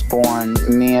son was born,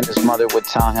 me and his mother would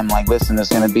tell him, like, listen, there's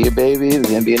going to be a baby. There's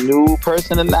going to be a new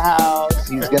person in the house.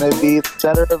 He's going to be the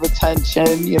center of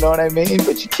attention. You know what I mean?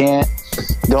 But you can't.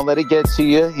 Don't let it get to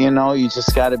you. You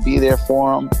just got to be there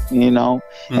for him,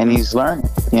 and he's learning,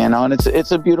 and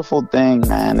it's a beautiful thing,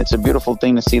 man. It's a beautiful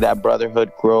thing to see that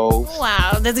brotherhood grow.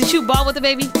 Wow. Does he shoot ball with the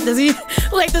baby? Does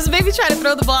the baby try to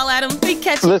throw the ball at him? He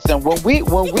catch. Listen, when we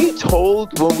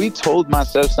told my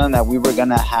stepson that we were going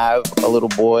to have a little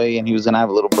boy and he was going to have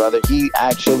a little brother, he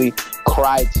actually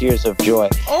cried tears of joy.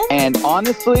 And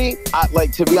honestly,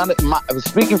 to be honest,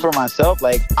 speaking for myself,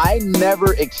 I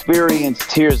never experienced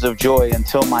tears of joy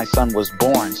until my son was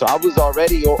born. So I was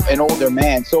already an older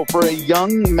man. So for a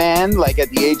young man, at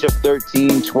the age of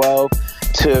 13, 12,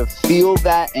 to feel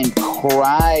that and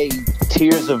cry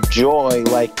tears of joy,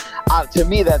 to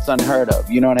me, that's unheard of.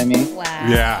 You know what I mean? Wow.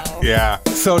 Yeah.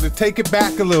 So to take it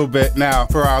back a little bit now,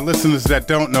 for our listeners that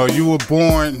don't know, you were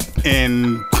born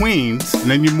in Queens, and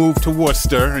then you moved to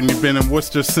Worcester, and you've been in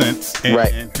Worcester since. And,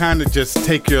 right. And kind of just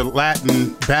take your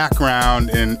Latin background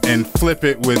and flip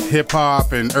it with hip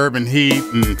hop and urban heat,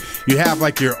 and you have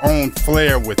like your own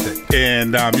flair with it.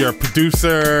 And you're a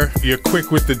producer. You're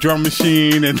quick with the drum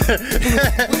machine, and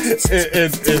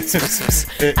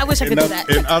I wish I could do that.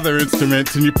 And other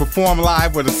instruments, and you perform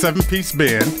live with a 7-piece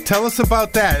band. Tell us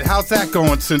about that. How's that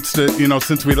going since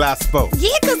we last spoke? Yeah,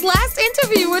 because last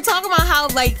interview we were talking about how,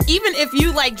 like, even if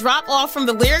you like drop off from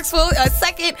the lyrics for a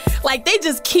second, like they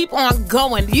just keep on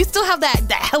going. Do you still have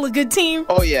that hella good team?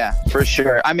 Oh yeah, for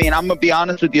sure. I mean, I'm gonna be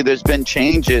honest with you. There's been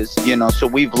changes, so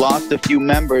we've lost a few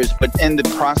members, but in the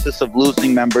process of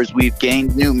losing members, we've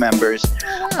gained new members,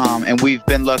 and we've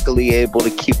been luckily able to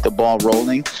keep the ball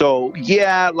rolling. So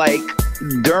yeah, like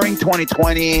during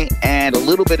 2020 and a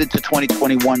little bit into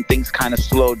 2021, things kind of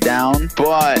slowed down,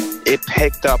 but it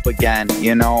picked up again,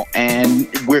 and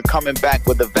we're coming back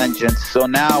with a vengeance. So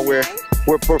now we're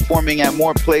performing at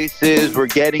more places. We're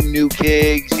getting new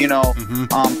gigs,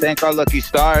 thank our lucky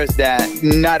stars that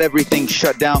not everything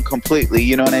shut down completely.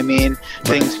 You know what I mean? Right.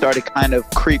 Things started kind of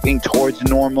creeping towards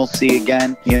normalcy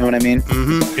again. You know what I mean?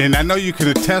 Mm-hmm. And I know you can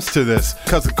attest to this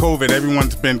because of COVID.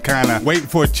 Everyone's been kind of waiting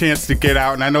for a chance to get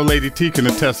out. And I know Lady T can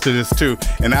attest to this too.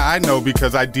 And I know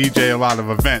because I DJ a lot of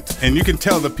events. And you can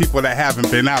tell the people that haven't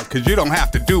been out because you don't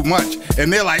have to do much.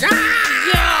 And they're like, Yo,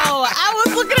 I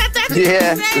was looking at that.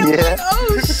 Yeah. Like,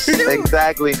 oh, shoot.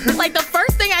 Exactly. Like the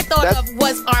first thing I thought of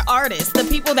was our artists, the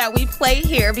people that we play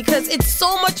here, because it's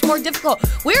so much more difficult.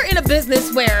 We're in a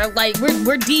business where like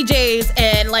we're DJs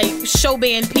and like show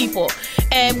band people.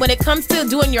 And when it comes to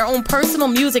doing your own personal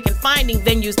music and finding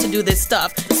venues to do this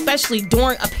stuff, especially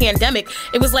during a pandemic,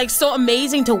 it was like so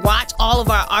amazing to watch all of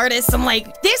our artists. I'm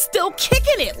like, they're still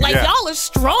kicking it. Like y'all are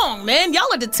strong, man. Y'all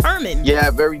are determined.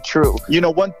 Yeah, very true.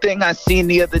 One thing I seen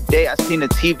the other day, I seen a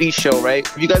TV show, right?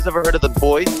 Have you guys ever heard of The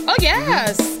Boys? Oh,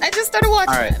 yes. I just started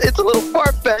watching it. It's a little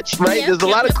far-fetched, right? Yeah, There's a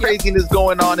lot of craziness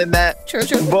going on in that. True.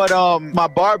 But my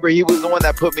barber, he was the one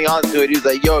that put me onto it. He was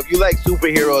like, yo, if you like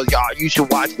superheroes, y'all, you should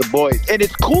watch The Boys. And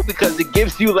it's cool because it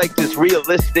gives you like this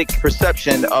realistic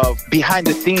perception of behind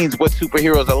the scenes what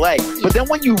superheroes are like. But then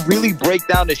when you really break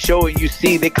down the show and you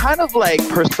see they kind of like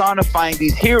personifying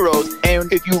these heroes,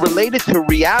 and if you relate it to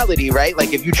reality, right?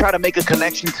 Like if you try to make a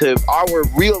connection to our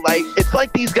real life, it's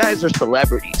like these guys are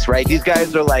celebrities, right? These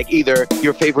guys are like either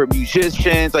your favorite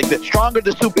musicians, like the stronger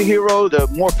the superhero, the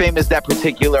more famous that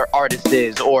particular artist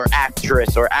is or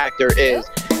actress or actor is.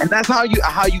 And that's how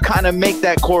you kind of make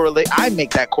that correlate. I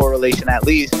make that correlation at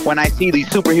least when I see these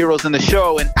superheroes in the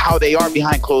show and how they are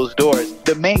behind closed doors.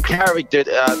 The main character,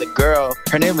 the girl,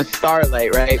 her name is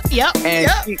Starlight, right? Yep.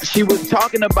 And she was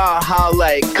talking about how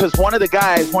like, because one of the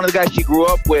guys she grew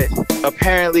up with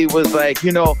apparently was like,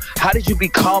 how did you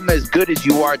become as good as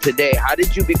you are today? How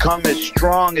did you become as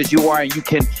strong as you are and you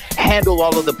can handle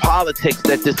all of the politics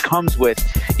that this comes with?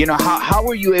 How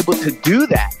were you able to do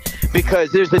that?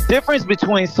 Because there's a difference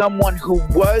between someone who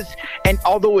was, and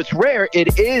although it's rare,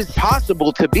 it is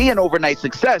possible to be an overnight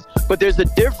success, but there's a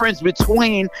difference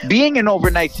between being an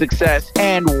overnight success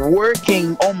and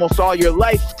working almost all your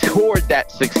life toward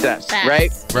that success,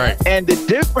 right? Right. And the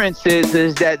difference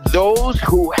is that those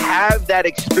who have that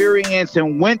experience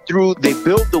and went through, they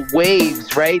build the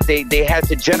waves, right? They had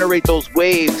to generate those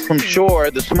waves from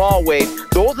shore, the small waves.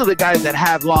 Those are the guys that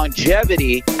have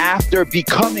longevity after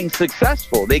becoming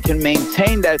successful. They can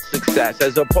maintain that success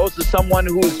as opposed to someone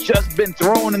who's just been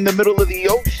thrown in the middle of the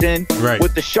ocean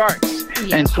with the sharks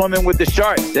and swimming with the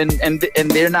sharks and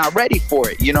they're not ready for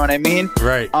it. You know what I mean?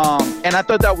 Right. And I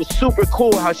thought that was super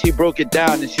cool how she broke it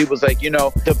down, and she was like,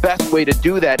 the best way to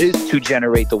do that is to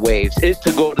generate the waves, is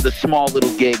to go to the small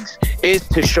little gigs, is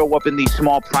to show up in these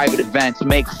small private events,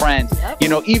 make friends.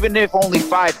 Even if only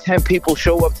 5-10 people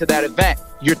show up to that event,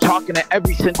 you're talking to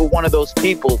every single one of those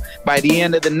people. By the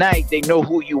end of the night, they know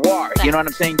who you are. You know what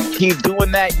I'm saying? You keep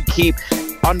doing that. You keep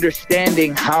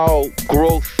understanding how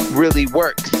growth really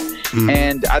works.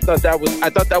 And I thought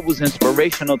that was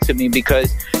inspirational to me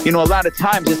because, a lot of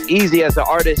times it's easy as an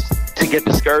artist to get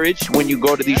discouraged when you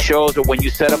go to these shows or when you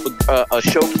set up a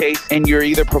showcase and you're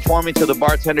either performing to the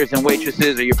bartenders and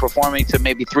waitresses or you're performing to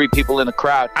maybe 3 people in the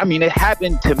crowd. I mean, it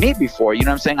happened to me before, you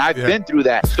know what I'm saying? I've been through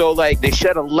that. So like they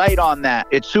shed a light on that.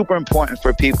 It's super important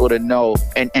for people to know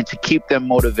and to keep them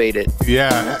motivated.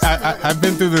 Yeah, I've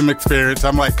been through them experience.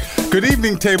 I'm like, good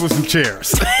evening, tables and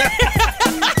chairs.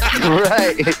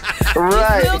 Right.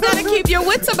 Right. You still gotta keep your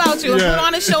wits about you and Yeah. put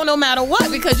on a show no matter what,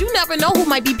 because you never know who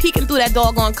might be peeking through that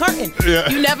doggone curtain. Yeah.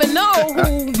 You never know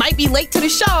who might be late to the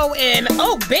show, and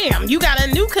oh, bam, you got a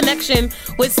new connection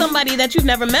with somebody that you've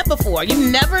never met before.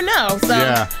 You never know. So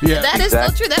Yeah, that is so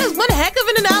exactly. true. That is one heck of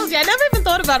an analogy. I never even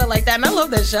thought about it like that, and I love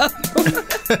that show.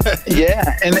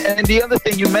 Yeah, and the other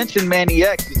thing you mentioned, Manny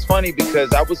X. It's funny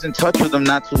because I was in touch with him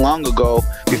not too long ago.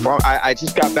 Before I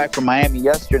just got back from Miami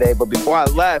yesterday, but before I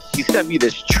left, he sent me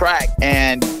this track,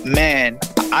 and man,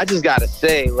 I just gotta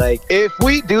say, like, if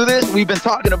we do this, we've been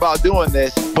talking about doing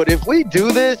this, but if we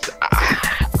do this,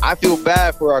 I feel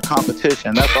bad for our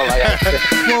competition. That's all I gotta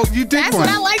say. Well, you did That's one. what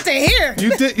I like to hear.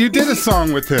 You did a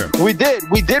song with him. We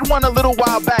did one a little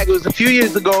while back. It was a few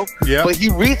years ago. Yeah. But he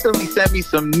recently sent me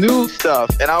some new stuff,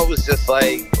 and I was just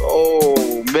like,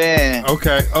 oh man.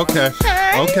 Okay.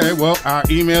 Well, our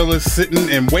email is sitting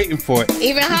and waiting for it.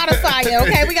 Even hotter fire.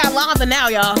 Okay, we got lava now,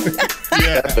 y'all.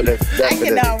 Yeah. I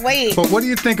cannot wait. But what do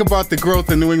you think about the growth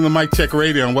of New England Mic Check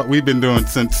Radio and what we've been doing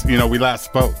since, we last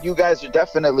spoke? You guys are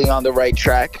definitely on the right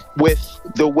track. With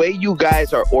the way you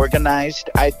guys are organized,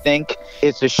 I think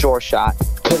it's a sure shot.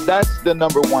 Because that's the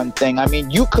number one thing. I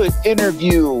mean, you could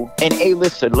interview an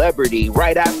A-list celebrity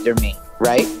right after me,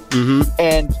 right? Mm-hmm.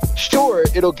 And sure,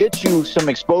 it'll get you some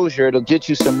exposure, it'll get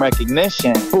you some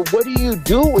recognition, but what do you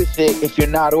do with it if you're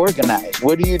not organized?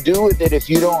 What do you do with it if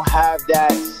you don't have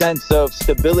that sense of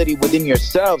stability within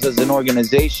yourselves as an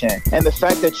organization? And the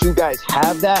fact that you guys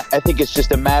have that, I think it's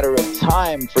just a matter of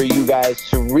time for you guys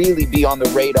to really be on the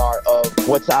radar of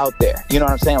what's out there. You know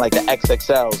what I'm saying? Like the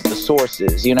XXLs, the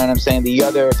sources, you know what I'm saying? The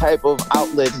other type of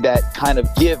outlets that kind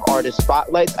of give artists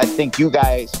spotlights. I think you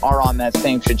guys are on that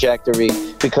same trajectory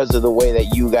because of the way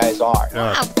that you guys are.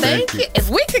 Wow, thank you.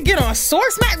 If we could get on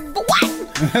Source Mac,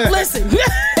 what? Listen.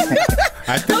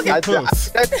 I think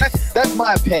that's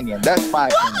my opinion. That's my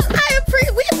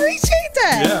opinion. We appreciate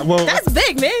that. Yeah, well, that's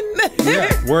big, man.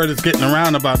 Yeah, word is getting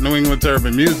around about New England's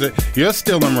urban music. You're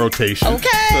still in rotation. Okay.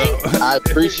 So. I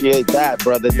appreciate that,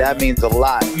 brother. That means a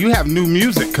lot. You have new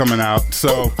music coming out,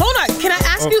 so. Hold on. Can I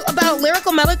ask you about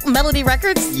Lyrical Melody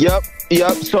Records? Yep.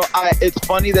 So it's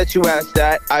funny that you asked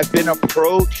that. I've been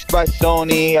approached by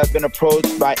Sony. I've been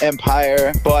approached by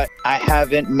Empire, but I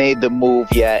haven't made the move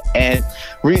yet. And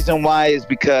reason why is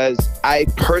because I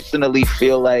personally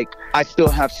feel like I still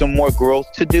have some more growth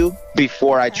to do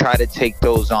before I try to take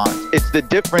those on. It's the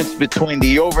difference between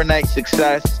the overnight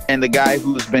success and the guy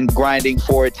who's been grinding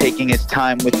for it, taking his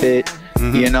time with it.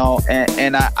 Mm-hmm.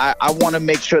 And I want to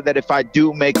make sure that if I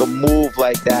do make a move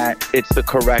like that, it's the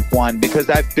correct one, because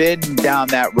I've been down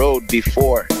that road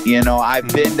before. I've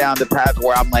been down the path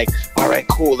where I'm like, all right,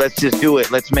 cool, let's just do it.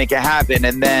 Let's make it happen.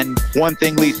 And then one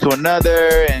thing leads to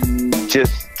another, and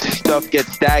just stuff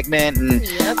gets stagnant, and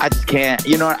I just can't.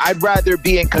 I'd rather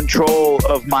be in control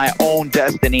of my own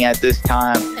destiny at this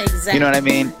time. Exactly. You know what I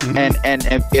mean? Mm-hmm.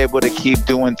 And be able to keep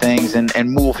doing things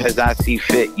and move as I see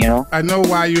fit, I know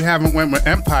why you haven't went with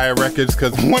Empire Records,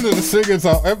 because one of the singers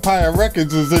on Empire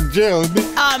Records is in jail.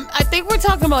 I think we're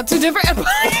talking about two different empires.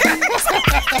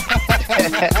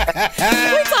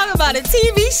 We're talking about a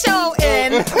TV show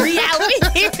and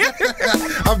reality.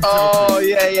 Oh,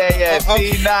 yeah.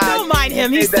 See, don't mind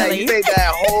him. He's silly. You made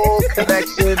that whole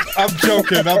connection. I'm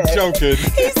joking.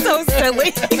 He's so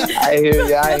silly. I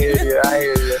hear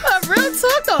you. Real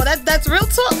talk, though. That's real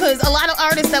talk, because a lot of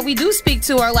artists that we do speak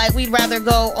to are like, we'd rather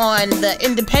go on the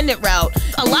independent route.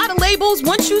 A lot of labels,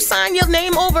 once you sign your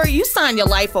name over, you sign your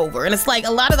life over. And it's like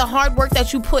a lot of the hard work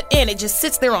that you put in, it just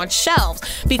sits there on shelves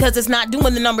because it's not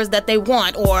doing the numbers that they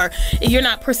want, or you're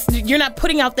not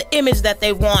putting out the image that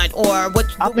they want, or what.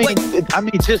 I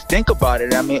mean, just think about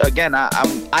it. I mean, again,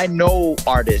 I know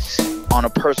artists on a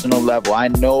personal level. I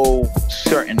know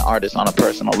certain artists on a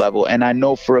personal level, and I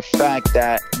know for a fact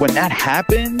that when that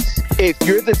happens, if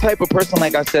you're the type of person,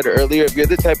 like I said earlier, if you're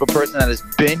the type of person that has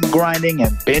been grinding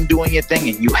and been doing your thing,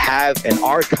 and you have an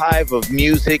archive of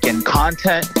music and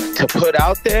content to put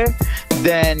out there,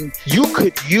 then you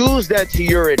could use that to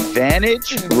your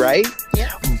advantage, right?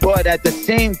 Yeah. But at the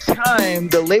same time,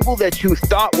 the label that you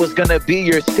thought was going to be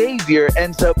your savior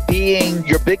ends up being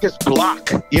your biggest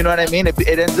block. You know what I mean?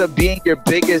 It ends up being your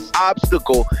biggest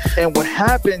obstacle. And what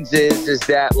happens is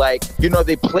that, like,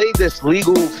 they play this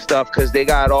legal stuff because they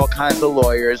got all kinds of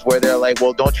lawyers where they're like,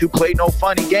 well, don't you play no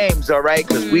funny games, all right?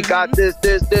 Because we got this,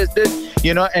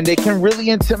 and they can really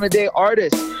intimidate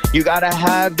artists. You got to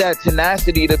have that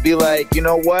tenacity to be like, you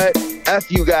know what?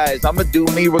 F you guys, I'm going to do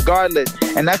me regardless.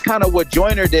 And that's kind of what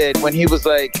Joyner did when he was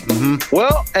like,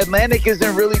 well, Atlantic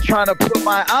isn't really trying to put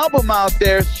my album out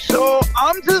there, so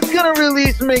I'm just gonna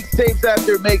release mixtapes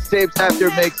after mixtapes after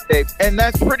mixtapes. And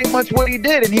that's pretty much what he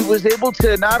did. And he was able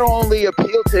to not only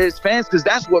appeal to his fans, because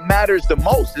that's what matters the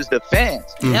most is the fans.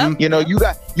 You know,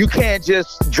 you can't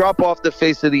just drop off the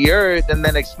face of the earth and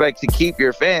then expect to keep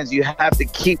your fans. You have to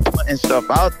keep putting stuff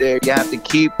out there. You have to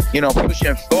keep, you know,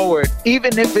 pushing forward.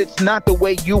 Even if it's not the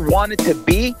way you want it to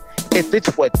be, if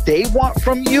it's what they want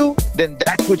from you, then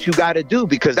that's what you got to do,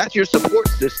 because that's your support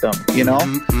system, you know?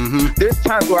 There's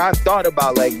times where I've thought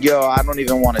about like, yo, I don't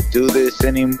even want to do this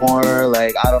anymore.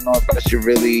 Like, I don't know if I should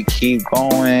really keep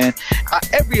going.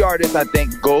 Every artist, I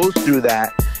think, goes through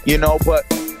that, you know, but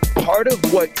part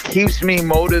of what keeps me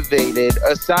motivated,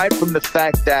 aside from the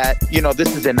fact that, you know,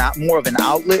 this is more of an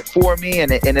outlet for me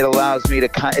and it allows me to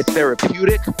it's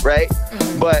therapeutic, right?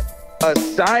 But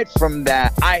aside from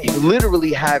that, I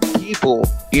literally have people,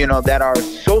 you know, that are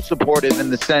so supportive in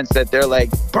the sense that they're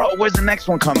like, bro, where's the next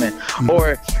one coming?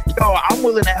 Or, yo, I'm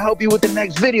willing to help you with the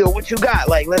next video. What you got?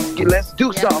 Like, let's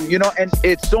do something, you know? And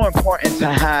it's so important to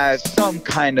have some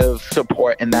kind of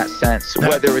support in that sense,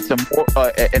 whether it's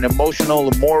an emotional,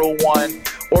 a moral one,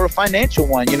 or a financial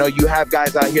one. You know, you have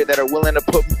guys out here that are willing to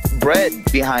put bread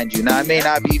behind you. Now, it may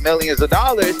not be millions of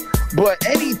dollars, but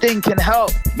anything can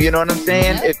help. You know what I'm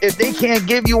saying? If they can't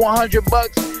give you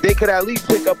 $100, they could at least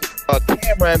pick up a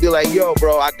camera and be like, yo,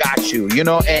 bro, I got you. You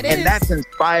know, and that's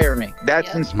inspiring.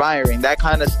 That's inspiring. That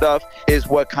kind of stuff is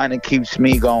what kind of keeps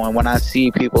me going when I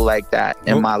see people like that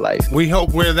in my life. We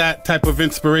hope we're that type of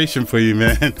inspiration for you,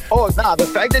 man. Oh, nah, the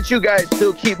fact that you guys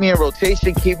still keep me in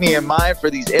rotation, keep me in mind for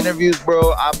these interviews,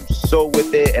 bro, I'm so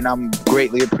with it, and I'm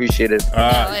greatly appreciative.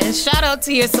 And shout out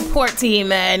to your support team,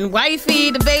 man.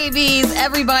 Wifey, the babies,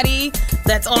 everybody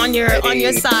that's on your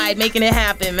side, making it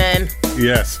happen, man.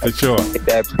 Yes, for sure.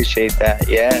 I appreciate that.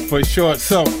 Yeah, for sure.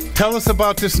 So, tell us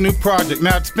about this new project.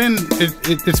 Now,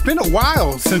 it's been a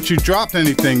while since you dropped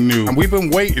anything new, and we've been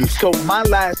waiting. So, my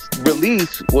last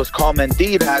release was called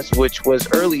Mentiras, which was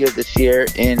earlier this year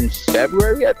in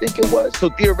February, I think it was. So,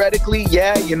 theoretically,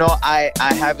 yeah, you know, I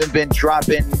haven't been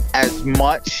dropping as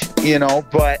much, you know,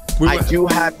 but I do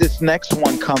have this next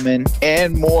one coming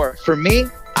and more. For me,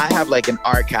 I have like an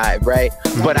archive, right?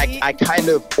 But I kind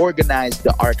of organized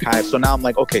the archive. So now I'm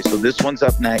like, okay, so this one's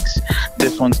up next.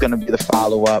 This one's going to be the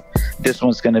follow-up. This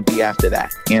one's going to be after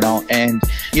that, you know? And,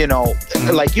 you know,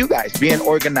 like you guys, being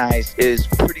organized is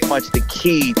pretty much the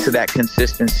key to that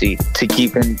consistency, to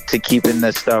keeping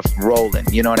the stuff rolling.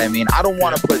 You know what I mean? I don't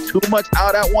want to put too much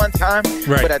out at one time,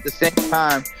 but at the same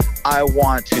time, I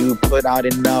want to put out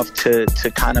enough to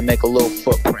kind of make a little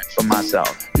footprint for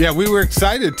myself. Yeah, we were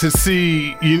excited to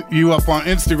see you up on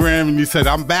Instagram, and you said,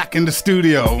 I'm back in the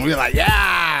studio. And we were like,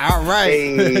 yeah, all right.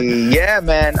 Hey, yeah,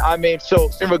 man. I mean,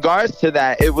 so in regards to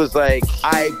that, it was like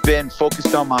I've been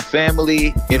focused on my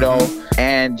family, you know,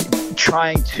 and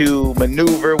trying to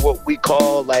maneuver what we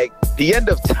call like the end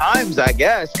of times, I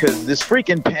guess, because this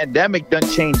freaking pandemic done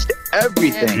changed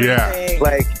everything. Yeah.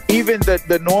 Like even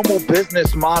the normal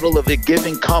business model of a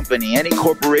given company, any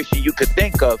corporation you could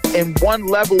think of, in one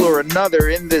level or another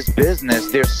in this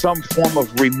business, there's some form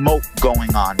of remote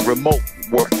going on, remote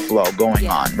workflow going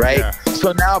on, right? Yeah.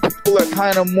 So now people are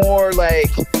kind of more like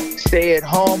stay at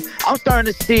home. I'm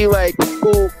starting to see like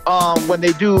people when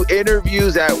they do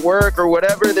interviews at work or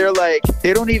whatever, they're like,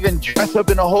 they don't even dress up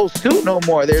in a whole suit no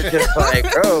more. They're just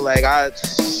like, bro, like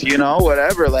you know,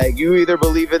 whatever. Like you either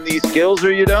believe in these skills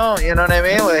or you don't. You know what I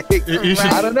mean? Like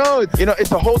I don't know. You know,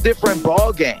 it's a whole different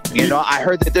ball game. You know, I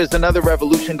heard that there's another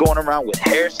revolution going around with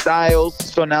hairstyles.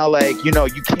 So now, like, you know,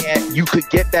 you could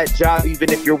get that job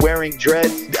even if you're wearing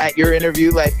dreads at your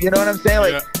interview. Like, you know what I'm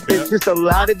saying? Like, it's just a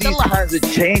lot of these kinds of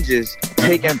changes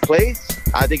taking place.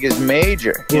 I think is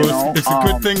major. You know, it's a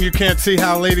good thing you can't see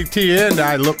how Lady T and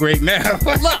I look right now.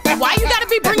 Look, why you gotta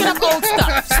be bringing up old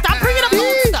stuff? Stop bringing up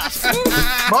old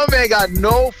stuff. My man got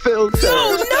no filter.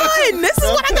 No, none. This is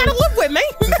what I gotta live with,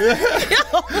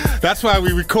 man. That's why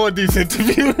we record these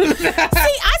interviews. See,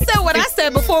 I said what I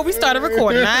said before we started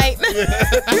recording, right?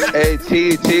 Hey,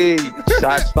 T,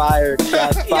 shots fired,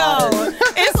 shots fired. Yo,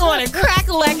 it's on and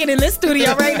crack-a-lacking in this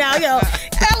studio right now, yo.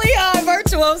 Elion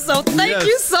Virtuoso, thank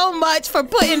you so much for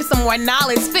putting some more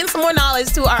knowledge, spitting some more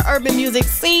knowledge to our urban music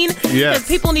scene. Because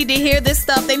people need to hear this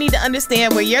stuff. They need to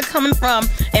understand where you're coming from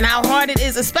and how hard it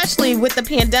is, especially with the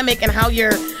pandemic, and how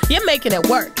you're making it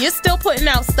work. You're still putting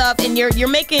out stuff, and you're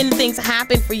making things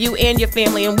happen for you and your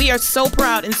family, and we are so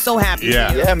proud and so happy.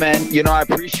 Yeah, man. You know, I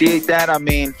appreciate that. I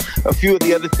mean, a few of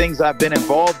the other things I've been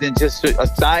involved in, just a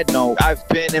side note, I've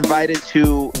been invited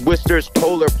to Worcester's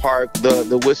Polar Park,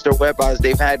 the Worcester Web House.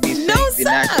 They've had me sing the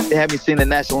sing the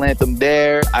national anthem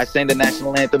there. I sang the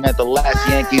national anthem at the last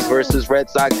Yankees versus Red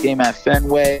Sox game at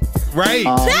Fenway. Right.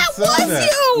 That was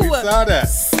you. We saw that.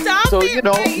 Stop So it.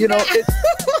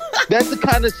 that's the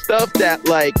kind of stuff that,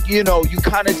 like, you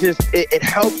kind of just it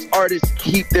helps artists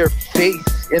keep their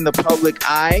face in the public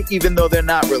eye, even though they're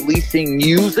not releasing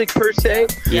music per se.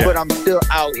 Yeah. But I'm still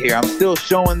out here. I'm still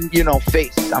showing,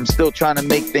 face. I'm still trying to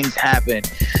make things happen.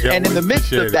 Yeah, and in the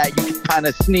midst of that, you can kind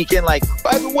of sneak in, like,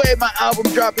 by the way, my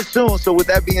album dropping soon. So with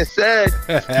that being said,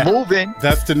 moving.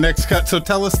 That's the next cut. So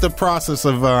tell us the process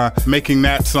of making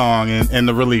that song and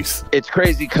the release. It's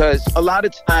crazy because a lot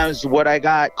of times what I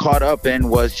got caught up in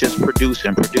was just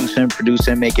producing,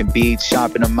 making beats,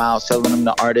 shopping them out, selling them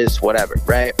to artists, whatever,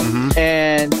 right? Mm-hmm.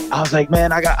 And I was like,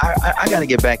 man, I got to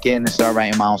get back in and start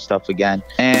writing my own stuff again.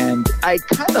 And I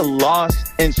kind of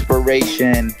lost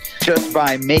inspiration just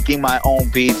by making my own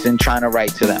beats and trying to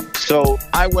write to them. So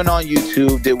I went on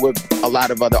YouTube, did what a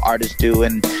lot of other artists do,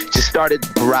 and just started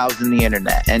browsing the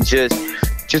internet and just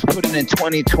putting in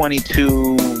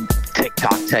 2022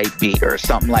 TikTok type beat or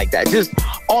something like that. Just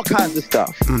all kinds of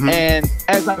stuff. Mm-hmm. And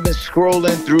as I've been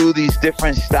scrolling through these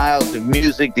different styles of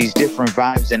music, these different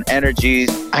vibes and energies,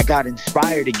 I got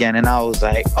inspired again. And I was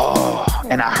like, oh,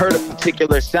 and I heard a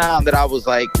particular sound that I was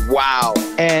like, wow.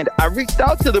 And I reached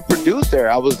out to the producer.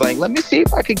 I was like, let me see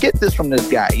if I could get this from this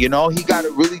guy. He got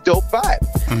a really dope vibe.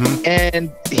 Mm-hmm.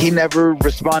 And he never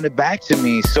responded back to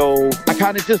me. So I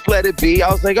kind of just let it be.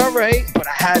 I was like, all right. But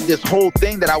I had this whole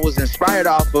thing that I was inspired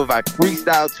off of. I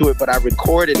freestyled to it, but I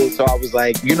recorded it. So I was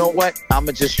like, you know what? I'm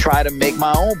going to just try to make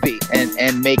my own beat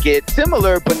and make it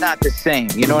similar, but not the same.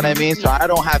 You know what I mean? So I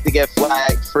don't have to get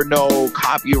flagged for no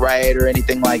copyright or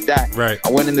anything like that. Right.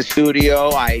 I went in the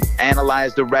studio. I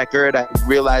analyzed the record. I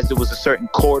realized it was a certain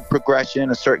chord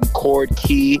progression, a certain chord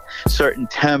key, certain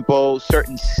tempo,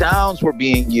 certain sounds were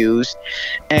being used.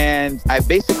 And I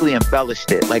basically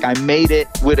embellished it. Like I made it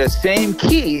with a same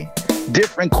key,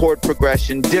 different chord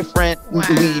progression, different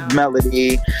lead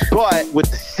melody, but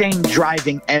with the same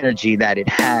driving energy that it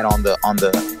had on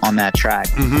that track.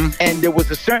 Mm-hmm. And there was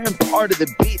a certain part of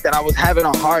the beat that I was having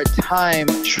a hard time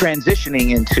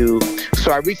transitioning into.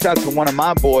 So I reached out to one of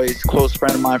my boys, close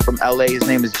friend of mine from LA. His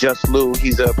name is Just Lou.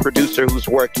 He's a producer who's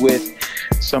worked with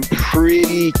some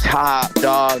pretty top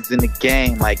dogs in the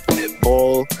game, like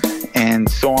Pitbull and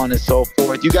so on and so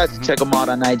forth. You guys can check him out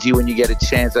on IG when you get a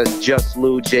chance. That's Just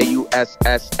Lou,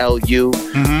 Jusslu.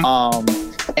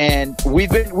 Mm-hmm. And we've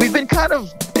been kind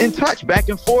of in touch back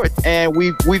and forth, and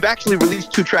we've actually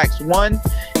released 2 tracks. One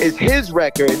is his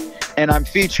record, and I'm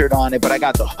featured on it, but I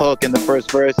got the hook in the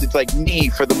first verse. It's like me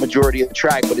for the majority of the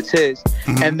track, but it's his.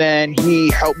 Mm-hmm. And then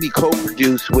he helped me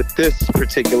co-produce with this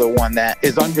particular one that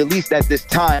is unreleased at this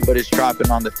time, but it's dropping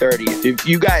on the 30th. If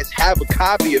you guys have a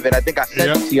copy of it, I think I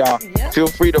sent it to y'all. Yep. Feel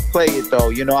free to play it,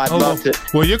 though. I'd love to.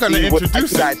 Well, you're going to introduce it.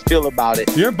 What you guys feel about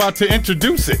it? You're about to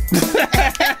introduce it.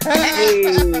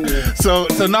 So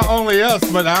not only us,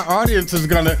 but our audience is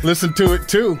going to listen to it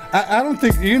too. I don't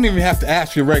think you don't even have to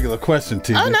ask your regular question,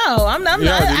 T. Oh no, I'm not.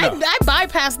 I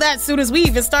bypassed that as soon as we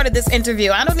even started this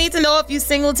interview. I don't need to know if you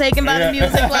single, taken by the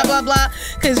music, blah blah blah,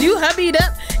 because you hubbied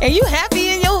up and you happy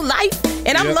in your life,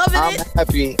 and I'm loving it. I'm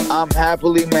happy. I'm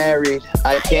happily married.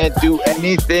 I can't do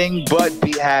anything but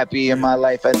be happy in my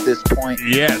life at this point.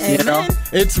 Yes,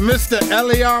 it's Mr.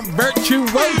 Elian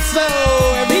Virtuoso,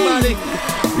 everybody.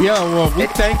 Well, we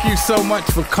thank you so much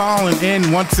for calling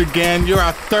in once again. You're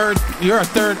our third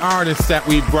artist that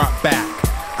we brought back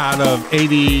out of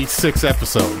 86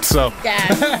 episodes. So God,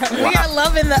 we are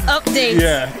loving the updates.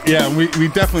 Yeah, we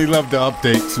definitely love the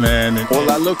updates, man.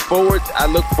 Well, I look forward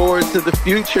to the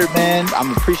future, man. I'm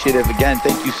appreciative again.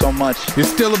 Thank you so much. You're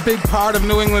still a big part of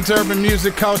New England's urban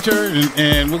music culture,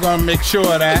 and we're gonna make sure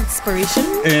of that. Inspiration.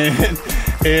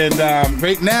 And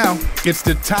right now, it's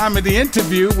the time of the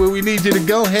interview where we need you to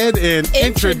go ahead and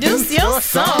introduce your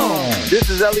song. This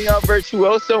is Elian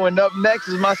Virtuoso, and up next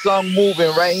is my song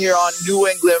Moving, right here on New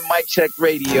England Mic Check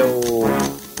Radio.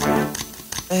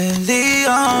 Elian,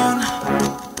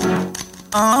 yeah.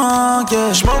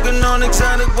 Smoking on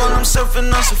exotic while I'm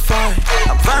surfing on safari.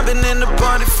 I'm vibing in the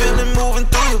party, feeling moving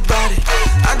through your body.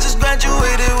 I just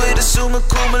graduated with a summa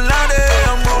cum laude.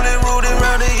 I'm rolling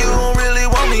round it, you don't really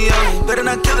want me on. Better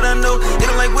not kill it, I know. Hit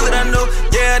it like will it, I know.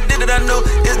 Yeah, I did it, I know.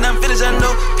 It's not finished, I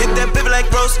know. Hit that pivot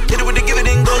like Rose. Hit it with the give it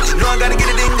and go. You know I gotta get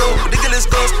it and go. Ridiculous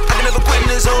goals. I can never quit in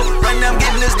this hole. Right now I'm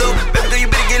getting this dope. Baby girl,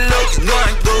 you better get low. You know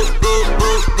I go.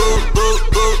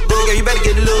 Girl, you better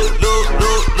get low.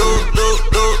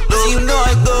 So you know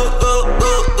I go.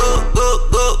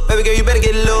 Baby girl, you better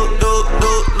get low.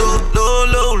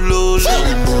 Feel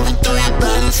it moving through your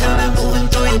body. Feel it moving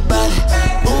through your body.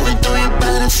 Moving through your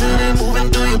body. Feel it moving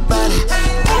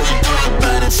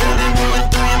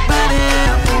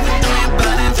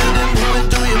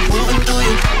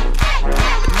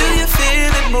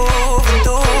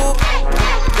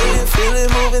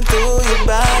moving through your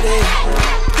body?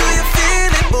 Do you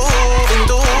feel it moving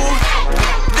through?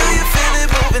 Do you feel it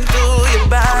moving through your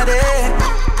body?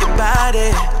 Your body,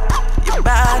 your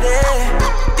body,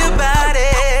 your body,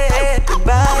 your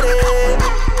body,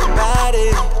 your body,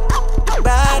 your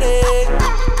body,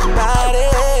 your body,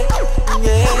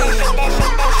 yeah.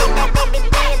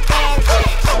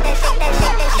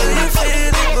 Do you feel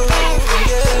it moving,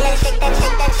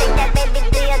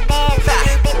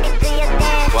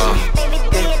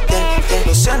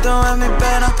 Lo siento en mi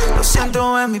pena, lo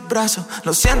siento en mis brazos,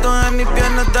 lo siento en mis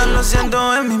piernas, lo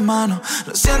siento en mis manos.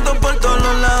 Lo siento por todos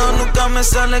los lados, nunca me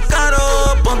sale caro.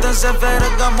 Ponte ese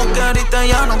ferragamo que ahorita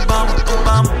ya nos vamos, nos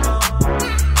vamos.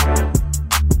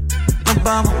 Nos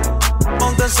vamos.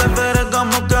 Ponte ese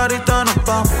ferragamo que ahorita nos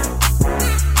vamos.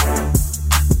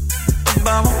 Nos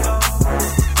vamos.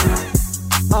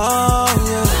 Oh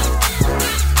yeah.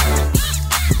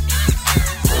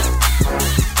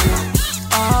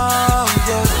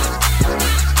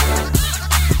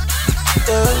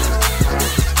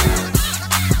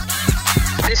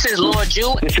 This is Lord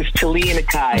Jew. This is Talia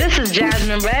Nakai. This is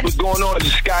Jasmine Red. What's going on? This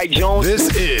is Sky Jones. This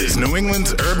is New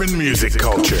England's urban music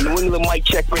culture. New England Mic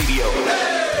Check Radio.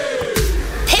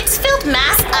 Pittsfield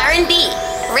Mass R&B.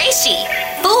 Reishi.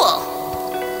 Fool.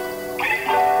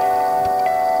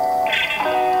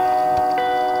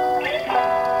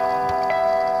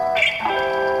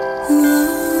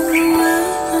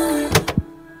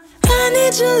 I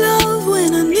need your love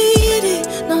when I need it,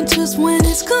 not just when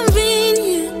it's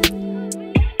convenient.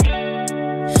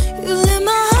 You let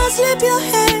my heart slip your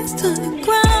hands to the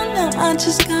ground. Now I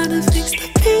just gotta fix the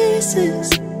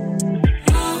pieces.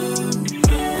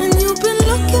 And you've been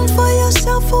looking for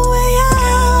yourself a way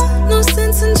out. No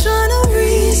sense in trying to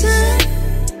reason.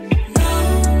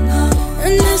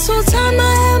 And this whole time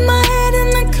I had my head in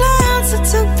the clouds. It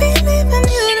took me leaving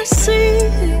you to see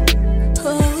it.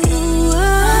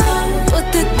 But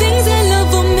the things that love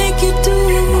will make you do,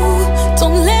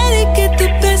 don't let it get the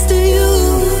best of you.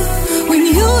 When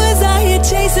you was out here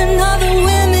chasing other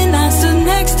women, I stood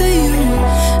next to you,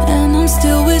 and I'm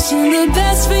still wishing the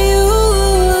best for you.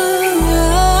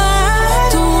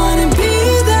 Don't wanna be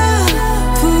the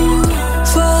fool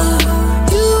for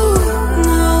you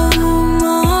no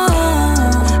more.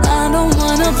 I don't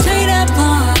wanna play that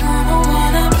part. I don't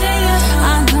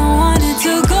want it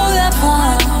to go that far.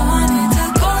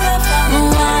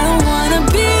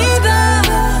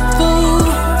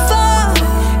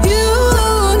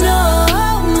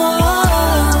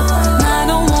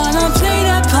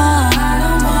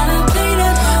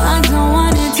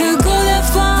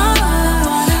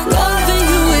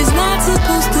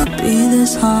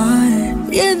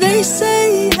 Yeah, they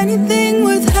say anything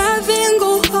worth having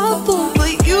go hopeful,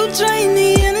 but you drain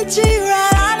the energy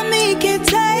right out of me. Can't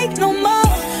take no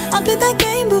more. I've been that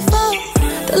game before.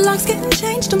 The lock's getting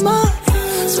changed tomorrow.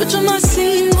 Switch on my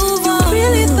scene, move on.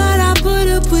 Really thought I put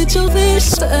up with your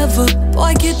bitch forever.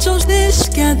 Boy, get your bitch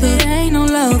together. It ain't no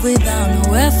love without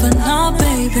no effort, no,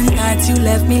 baby. Nights you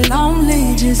left me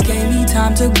lonely, just gave me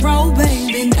time to grow,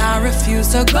 baby. And I refuse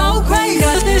to go crazy,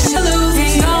 'cause this shit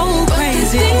lose so crazy.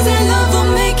 The things that love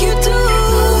will make you do,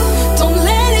 don't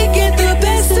let it get the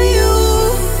best of you.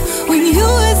 When you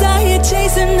was out here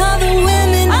chasing other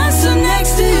women, I stood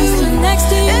next to you,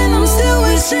 and I'm still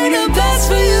wishing the best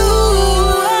for you.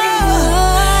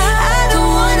 I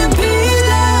don't wanna be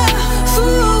the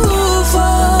fool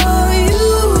for you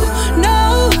no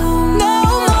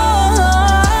more.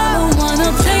 I don't wanna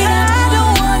play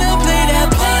that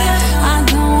part. I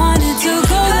don't want it to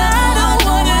go that far. I don't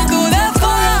wanna go that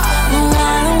far. No,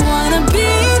 I don't wanna be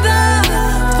the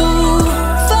fool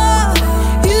for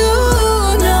you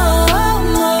no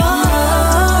more.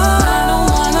 I don't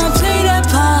wanna play that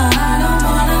part.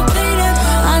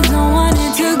 I don't want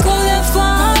it to go that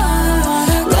far.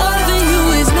 Loving you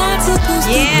is not supposed to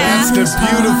be. That's the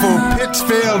beautiful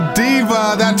Pittsfield diva.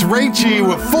 That's Reishi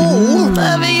with Fool.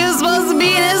 Loving you supposed to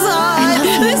be this hard.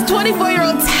 This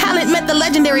 24-year-old talent met the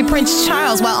legendary Prince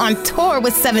Charles while on tour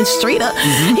with 7th Streeter.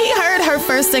 He heard her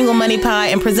first single, Money Pie,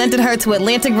 and presented her to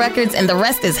Atlantic Records, and the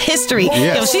rest is history.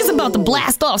 Yes. Yo, she's about to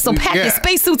blast off, so pack your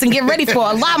spacesuits and get ready for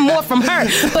a lot more from her.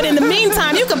 But in the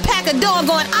meantime, you can pack a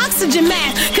doggone oxygen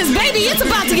mask, because, baby, it's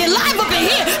about to get live up in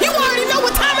here. You already know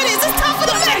what time it is. It's time for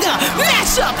the mega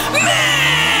mashup.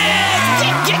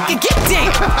 Get down.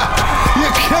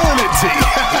 You're killing it, T.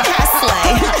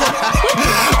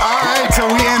 All right, so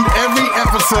we end every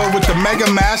episode with the Mega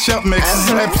Mashup Mix. This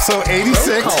is episode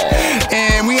 86.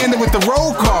 And we end it with the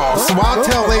roll call. So I'll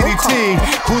tell Lady T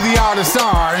who the artists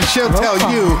are, and she'll tell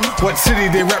you what city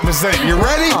they represent. You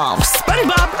ready?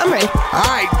 SpongeBob, I'm ready. All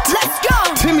right. Let's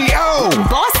go. Timmy O.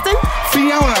 Boston.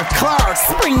 Fiona Clark.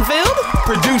 Springfield.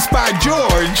 Produced by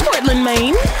George. Portland,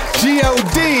 Maine.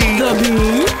 G.O.D. The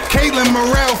Bean. Caitlin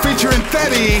Morrell featuring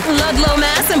Teddy. Ludlow,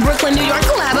 Mass. and Brooklyn, New York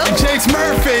collabo. And Chase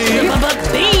Murphy.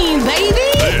 Bean,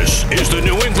 baby. This is the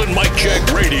New England Mic Check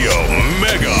Radio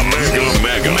Mega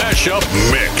Mashup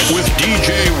Mix with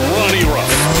DJ Ronnie Ruff.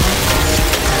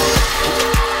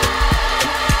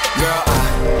 Girl,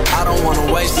 I don't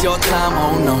wanna waste your time,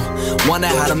 oh no. Wonder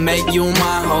how to make you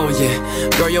mine, oh yeah.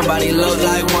 Girl, your body look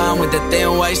like wine with that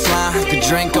thin waistline. Could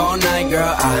drink all night,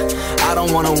 girl, I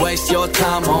don't wanna waste your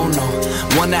time, oh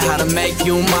no. Wonder how to make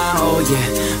you mine, oh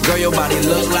yeah. Girl, your body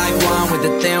look like wine with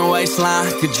that thin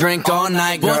waistline. Could drink all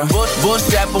night, girl. Bull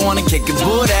strap, I wanna kick it,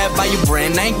 bull that. Buy you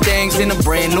brand name things in a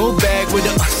brand new bag with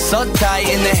a so tight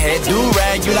in the head, do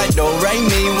rag. You like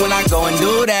do-re-mi when I go and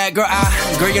do that, girl,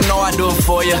 girl, you know I do it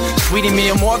for you. Sweetie, me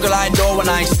and more, girl, I adore when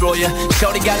I explore you.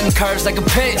 Shorty got them curves like a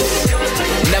pitch.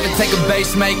 Never take a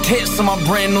bass, make hits on my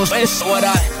brand new it's what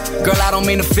Girl, I don't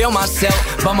mean to feel myself,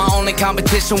 but my only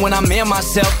competition when I'm in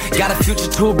myself. Got a future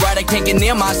too bright, I can't get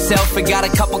near myself. I got a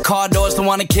couple car doors that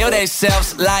wanna kill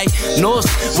themselves. Like news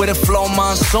with a flow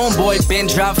monsoon, boy, been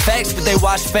drop facts, but they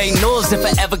watch fake news. If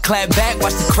I ever clap back,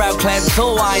 watch the crowd clap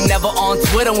too. I ain't never on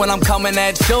Twitter when I'm coming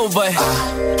at you, but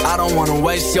I don't wanna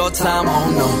waste your time, oh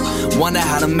no. Wonder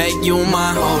how to make you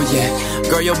mine, oh yeah.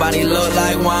 Girl, your body look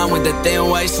like wine with a thin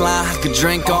waistline. I could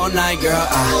drink all night, girl,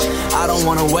 I don't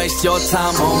wanna waste your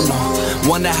time, oh no.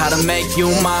 Wonder how to make you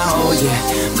mine, oh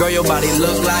yeah. Girl, your body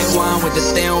look like wine with a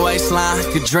thin waistline.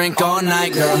 Could drink all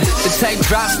night, girl. The tape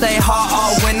drop, stay hard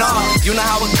all winter. You know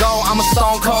how it go, I'm a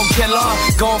stone cold killer.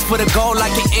 Going for the gold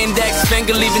like an index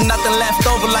finger, leaving nothing left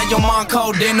over like your mom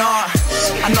cold dinner.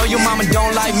 I know your mama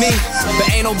don't like me, but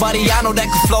ain't nobody I know that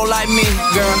can flow like me,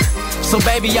 girl. So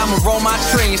baby, I'ma roll my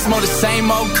tree and smoke the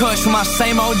same old kush with my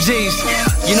same OGs.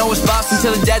 You know it's boss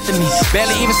until the death of me.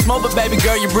 Barely even smoke, but baby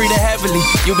girl, you breathe it heavily.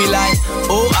 You be like,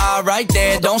 ooh, right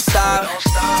there, don't stop.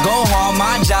 Go hard,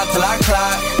 my job till I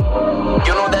clock.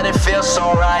 You know that it feels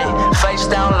so right. Face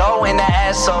down low and the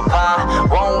ass up high.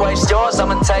 Won't waste yours,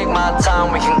 I'ma take my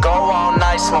time. We can go all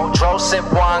night, smoke, dro, sip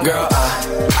wine. Girl,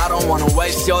 I don't wanna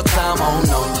waste your time, oh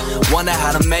no. Wonder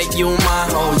how to make you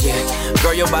mine, oh yeah.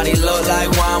 Girl, your body look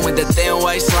like wine with a thin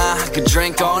waistline. I could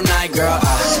drink all night, girl,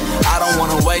 I don't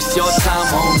wanna waste your time,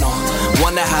 oh no.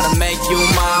 Wonder how to make you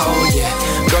mine, oh yeah.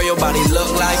 Girl, your body look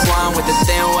like wine with a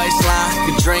thin waistline. I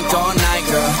could drink all night,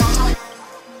 girl.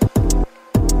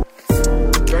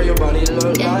 Girl, your body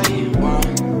look like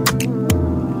wine.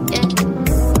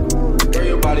 Girl,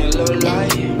 your body look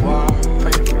like wine.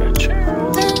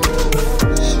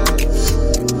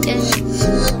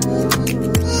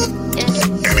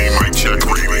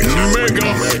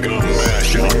 Mega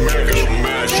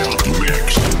mashup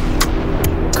mix.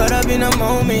 Caught up in a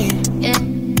moment.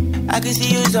 I can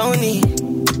see you zoning.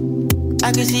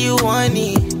 I can see you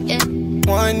wanting.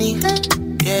 Wanting.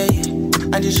 Yeah.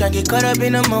 I'm just trying to get caught up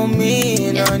in a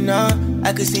moment. No, no.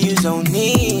 I can see you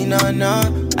zoning. No, no.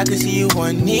 I can see you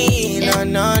wanting. No,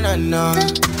 no, no, no.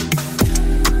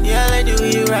 Yeah, I like the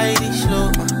way you ride it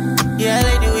slow. Yeah, I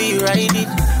like the way you ride it.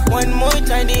 One more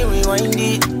time, then rewind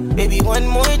it. Baby, one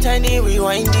more time, then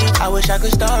rewind it. I wish I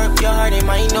could start up your heart in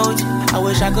my notes. I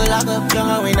wish I could lock up your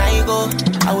heart when I go.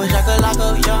 I wish I could lock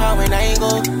up your heart when I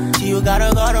go. See, you got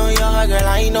a guard on your heart, girl,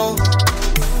 I know.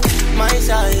 My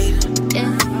side,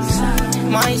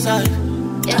 my side,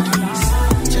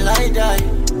 till I die.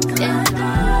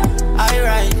 I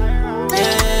ride,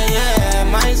 yeah,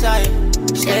 my side.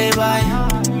 Stay by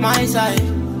my side,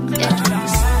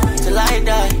 till I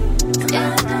die.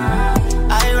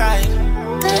 I ride.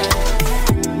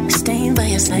 Staying by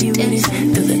your side with it.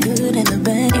 Through the good and the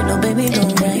bad, you know, baby,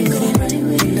 don't ride with it.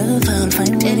 Love how I'm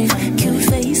fine with it. Cute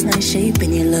face, nice shape,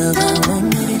 and you love how I'm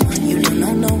with it. You don't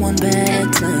know no one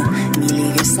better.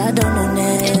 Me, guess I don't know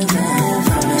never.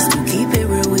 Promise to keep it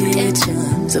real with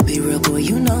you. So be real, boy,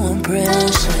 you know I'm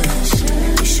precious.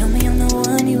 You show me I'm the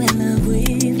one you in love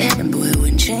with. And boy, I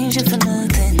wouldn't change it for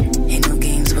nothing. Ain't no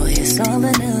games, boy, it's all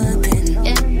or nothing.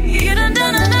 You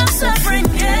done enough suffering,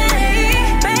 yeah.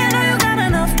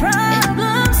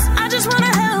 Problems, I just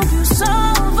wanna help you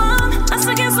solve them. Us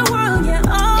against the world, yeah,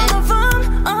 all of them,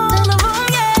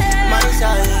 yeah.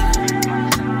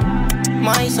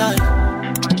 My side,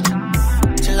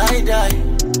 till I die.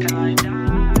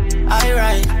 I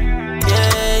ride,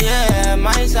 yeah,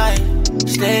 my side.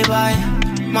 Stay by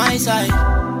my side,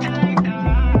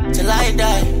 till I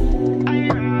die.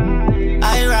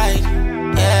 I ride,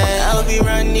 yeah, I'll be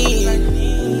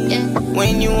running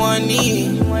when you want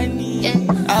me.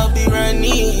 I'll be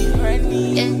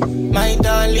running, my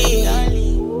darling.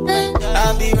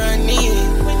 I'll be running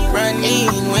when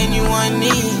you want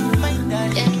me.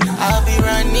 I'll be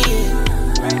running.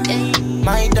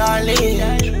 my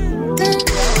darling.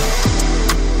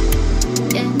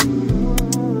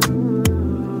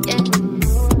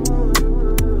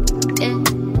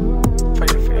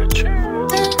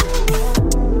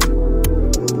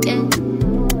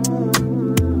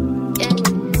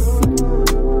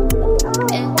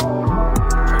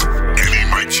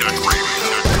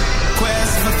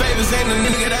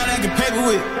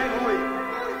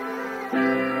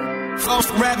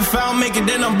 Rap if I don't make it,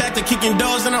 then I'm back to kicking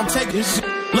doors and I'm taking shit.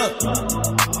 Look,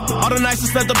 all the nights I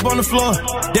slept up on the floor.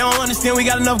 They don't understand we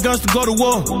got enough guns to go to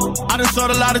war. I done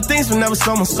sold a lot of things but never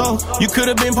sold my soul. You could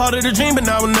have been part of the dream but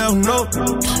now I will never know.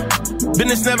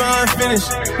 Business never unfinished.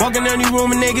 Walking in any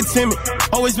room and they get timid.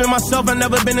 Always been myself, I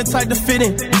never been the type to fit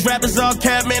in. These rappers all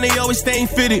cap, man, they always staying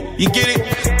fitted. You get it?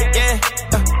 Yeah.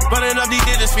 Running up these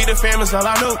digits, feed the family's all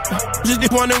I know. Just be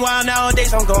wondering why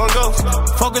nowadays I'm going ghost.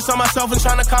 Focus on myself and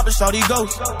trying to accomplish all these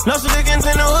goals. No shenanigans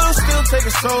in the hood, still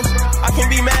taking souls. I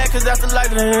can't be mad cause that's the life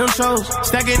that them chose.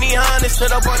 Stacking these hundreds,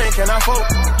 sit up on it, can I fold?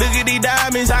 Look at these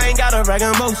diamonds, I ain't got a rag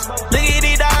and boast. Look at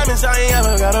these diamonds, I ain't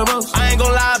ever got a boast. I ain't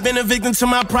gon' lie, I've been a victim to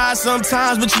my pride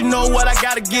sometimes, but you know what, I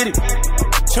gotta get it.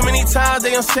 Too many times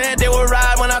they done said they would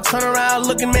ride. When I turn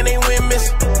around looking, man, they went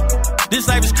missing. This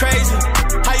life is crazy.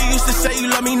 How you used to say you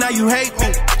love me, now you hate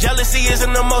me. Jealousy is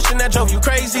an emotion that drove you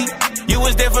crazy. You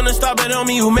was there from the start, but on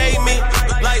me, who made me?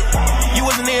 Like, you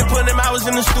wasn't there putting them hours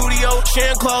in the studio.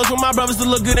 Sharing clothes with my brothers to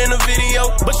look good in the video.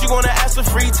 But you gonna ask for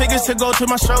free tickets to go to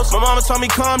my shows. My mama told me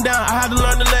calm down, I had to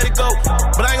learn to let it go.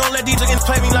 But I ain't gonna let these chickens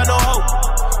play me like no hope.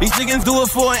 These chickens do it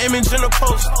for an image in the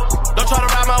post. Don't try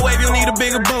to ride my wave, you'll need a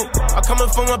bigger boat. I'm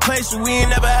coming from a place where we ain't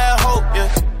never had hope,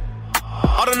 yeah.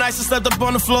 All the nights I slept up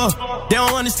on the floor. They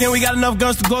don't understand we got enough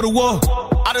guns to go to war.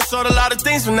 I done sold a lot of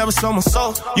things but never sold my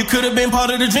soul. You could have been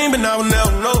part of the dream but now I will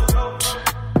never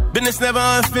know. Business never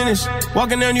unfinished.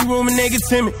 Walking in any room and they get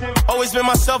timid. Always been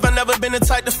myself, I never been the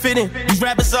type to fit in. These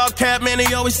rappers all cap, man,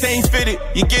 they always staying fitted.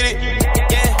 You get it?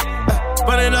 Yeah.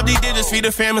 Running up these digits, feed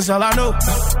the family's all I know.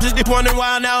 Just be wondering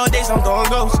why nowadays I'm going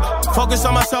ghost. Focus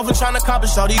on myself and trying to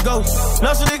accomplish all these goals.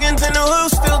 No shenanigans in the hood,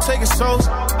 still taking souls.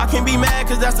 I can't be mad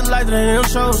cause that's the life that them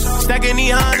chose. Stacking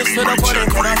these hundreds, sit up on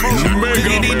it, cut off on. Look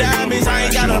at these diamonds, I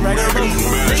ain't got a regular boat.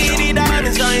 Look at these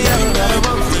diamonds, I ain't ever got a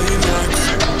boat.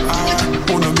 I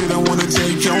wanna be the one to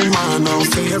take your mind off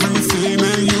everything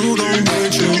that you don't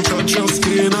mention. Touch your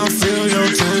skin, I feel your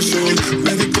tension.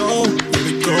 Let it go, let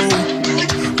it go.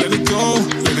 Let it go,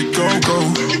 let it go, go.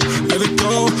 Let it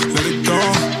go, let it go.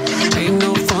 Ain't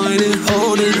no fun in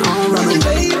holding on, run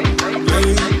away.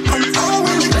 I'm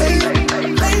always late,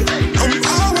 late. I'm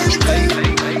always late.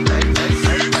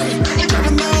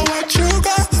 Never know what you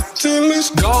got till it's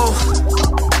gone.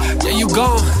 Yeah, you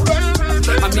gone.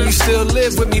 I mean, you still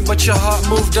live with me, but your heart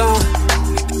moved on.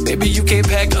 Maybe you can't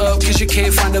pack up cause you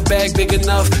can't find a bag big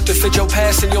enough to fit your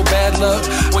past and your bad luck.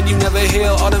 When you never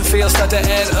heal, all them feels start to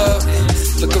add up.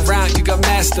 Look around, you got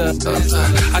master.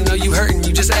 I know you hurting,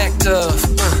 you just act tough.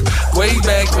 Way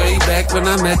back when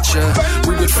I met ya,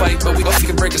 we would fight, but we both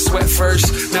could break a sweat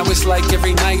first. Now it's like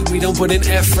every night we don't put in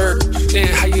effort. Then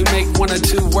how you make one or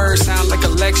two words sound like a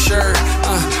lecture?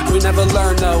 We never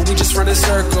learn though, we just run in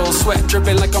circles. Sweat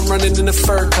dripping like I'm running in a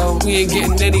fur coat. We ain't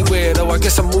getting anywhere though, I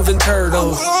guess I'm moving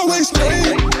turtles. I'm always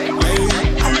late, late.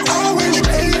 I'm always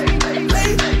late,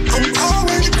 late. I'm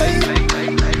always late.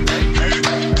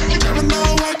 Never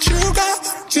know what you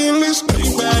got till it's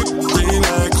lay back,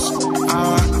 relax. I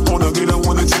wanna be the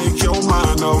one to take your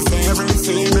mind off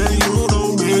everything that you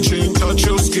don't mention. Touch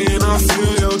your skin, I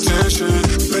feel your tension.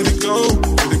 Let it go,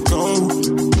 let it go.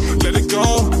 Let it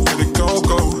go, let it go,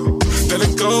 go. Let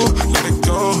it go, let it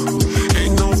go.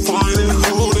 Ain't no fun in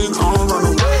holding on, run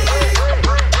away.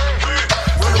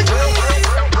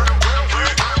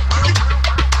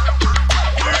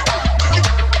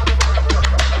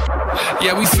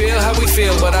 Yeah, we feel how we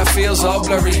feel, but our feels all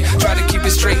blurry. Try to keep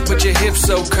it straight, but your hips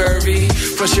so curvy.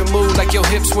 Plus you move like your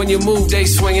hips when you move, they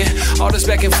swinging. All this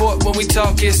back and forth when we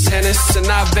talk is tennis. And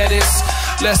I bet it's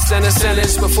less than a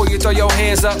sentence before you throw your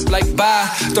hands up like bye.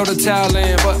 Throw the towel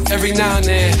in, but every now and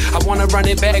then I wanna run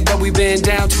it back, but we been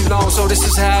down too long, so this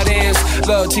is how it ends.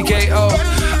 Love TKO,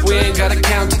 we ain't gotta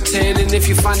count to 10. And if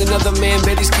you find another man,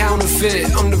 bet he's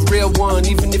counterfeit. I'm the real one,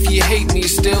 even if you hate me,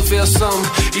 still feel some.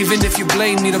 Even if you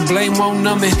blame me, the blame won't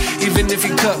numb it. Even if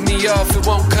you cut me off, it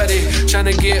won't cut it.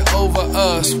 Tryna get over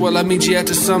us, well I meet you at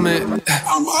the summit.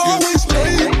 I'm always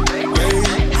late, late.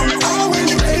 I'm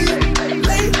always late,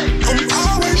 late. I'm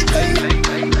always late.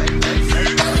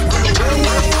 Never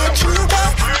know what you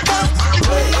got.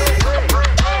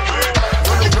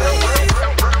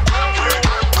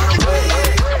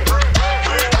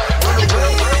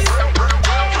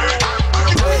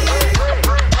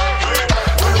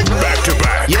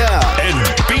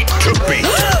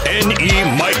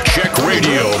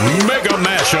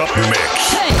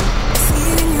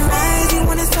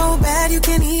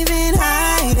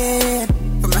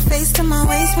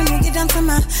 taste when you get down to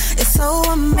my. It's so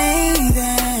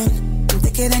amazing. I'm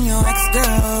thicker than your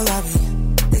ex-girl, I'll be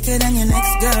thicker than your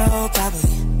next girl,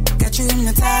 probably. Got you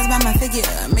hypnotized by my figure,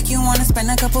 make you wanna spend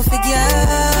a couple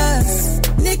figures.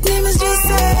 Nickname is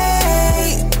Juicy,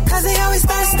 cause they always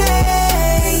thirsty.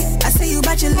 I see you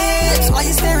bite your lips while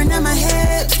you're staring at my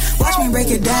hips. Watch me break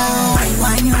it down.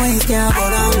 Wind your waist, girl, go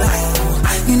down low.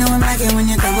 You know I like it when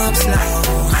you come up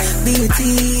slow. Be a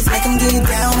tease, make him get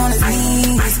down on his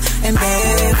knees and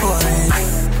beg for it.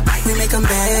 We make him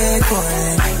beg for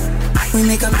it. We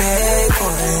make him beg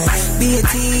for it. Be a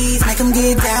tease, make him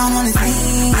get down on his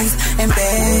knees and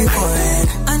beg for it.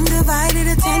 Undivided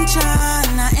attention,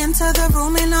 I enter the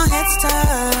room and our heads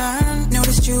turn.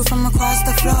 Noticed you from across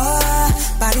the floor.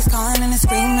 Body's calling and it's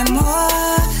screaming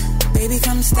more. Baby,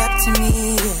 come step to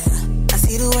me, yeah. I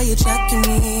see the way you're checking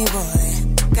me, boy.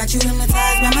 Got you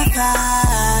hypnotized by my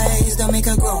thighs. Don't make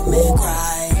a grown man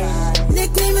cry.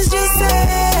 Nickname is Juicy,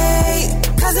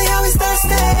 cause they always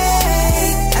thirsty.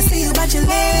 I see you bite your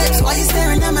lips while you're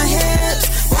staring at my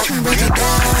hips. Watch me break it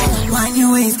down. Wind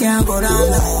your waist, girl, go down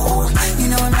low. You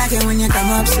know I like it when you come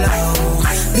up slow.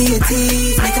 Be a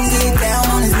tease, make him get down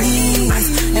on his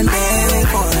knees and beg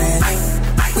for it.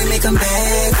 We make him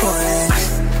beg for it.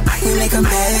 We make him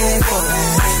beg for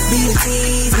it. Be a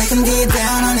tease, make him get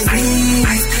down on his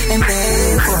knees and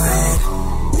beg for it.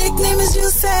 Nickname is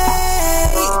Juicy,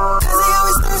 cause they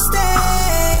always thirsty.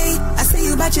 I see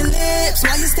you bite your lips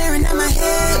while you're staring at my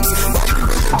hips. Watch me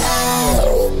break it down.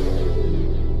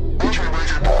 Watch me break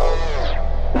it down. Watch me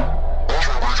break it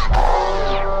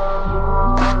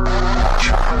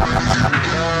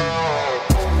down.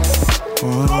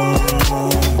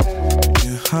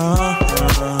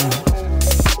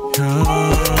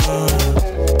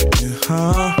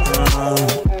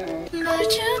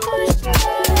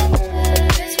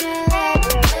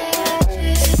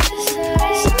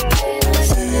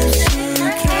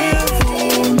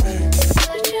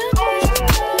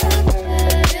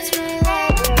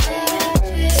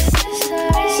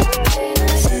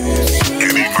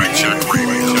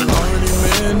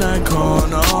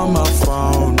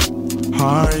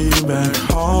 Are you back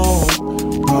home?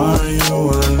 Are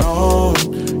you alone?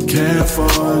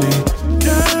 Carefully,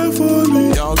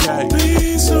 carefully. Okay.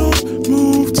 Please don't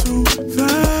move too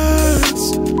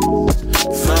fast.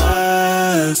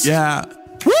 Fast. Yeah.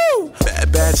 Woo!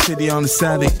 Bad shitty on the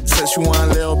celly. Says she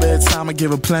want a little bit of time, I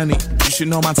give her plenty. You should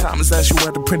know my time is that she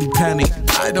worth a pretty penny.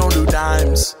 I don't do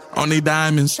dimes, only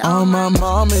diamonds. On my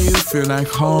mama, you feel like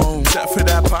home. Except for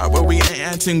that part where we ain't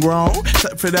acting grown.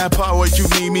 Except for that part where you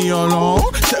leave me alone.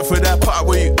 Except for that part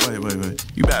where you... Wait.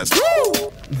 You best.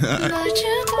 Woo!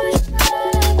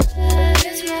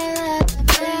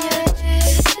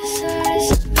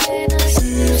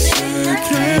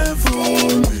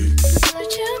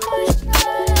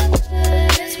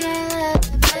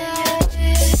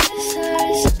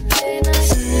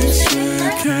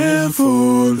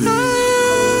 Carefully. I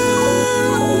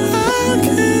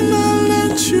cannot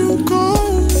let you go.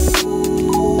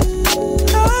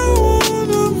 I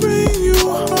wanna bring you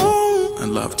home. I'd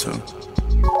love to.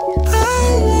 I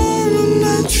wanna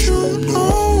let you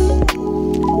know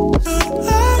that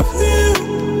I feel.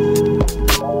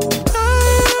 I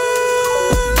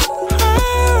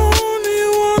only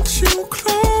want you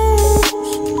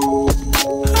close.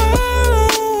 I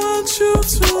don't want you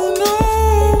to know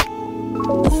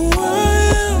who I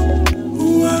am, who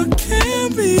I can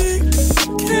be.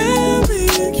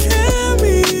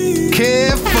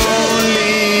 Carefully,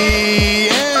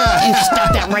 yeah. You stop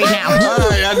that right now.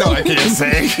 I know I can't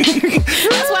sing.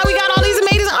 That's why we got all these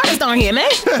amazing artists on here, man.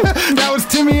 That was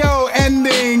Timmy O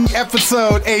ending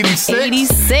episode 86.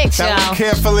 86, that y'all. was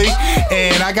Carefully.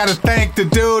 And I gotta thank the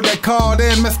dude that called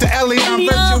in, Mr. Ellie on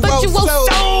Virtuoso,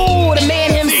 the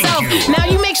man himself. Now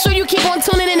you make sure you keep on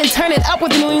tuning in and turn it up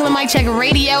with the New England Mic Check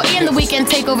Radio and the Weekend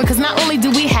Takeover, because not only do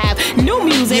we have new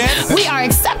music, we are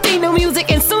accepting new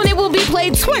music, and soon it will be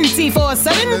played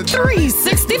 24/7,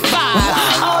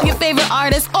 365. All your favorite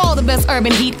artists, all the best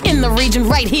urban heat in the region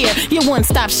right here. Your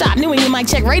one-stop shop, New England Mic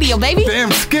Check Radio, baby.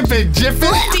 Damn, skip it, Jiffy.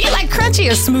 Do you like crunchy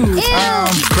or smooth?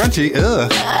 Crunchy,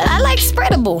 ugh. I like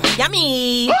spreadable.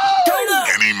 Yummy.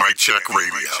 Any Mic Check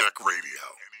Radio.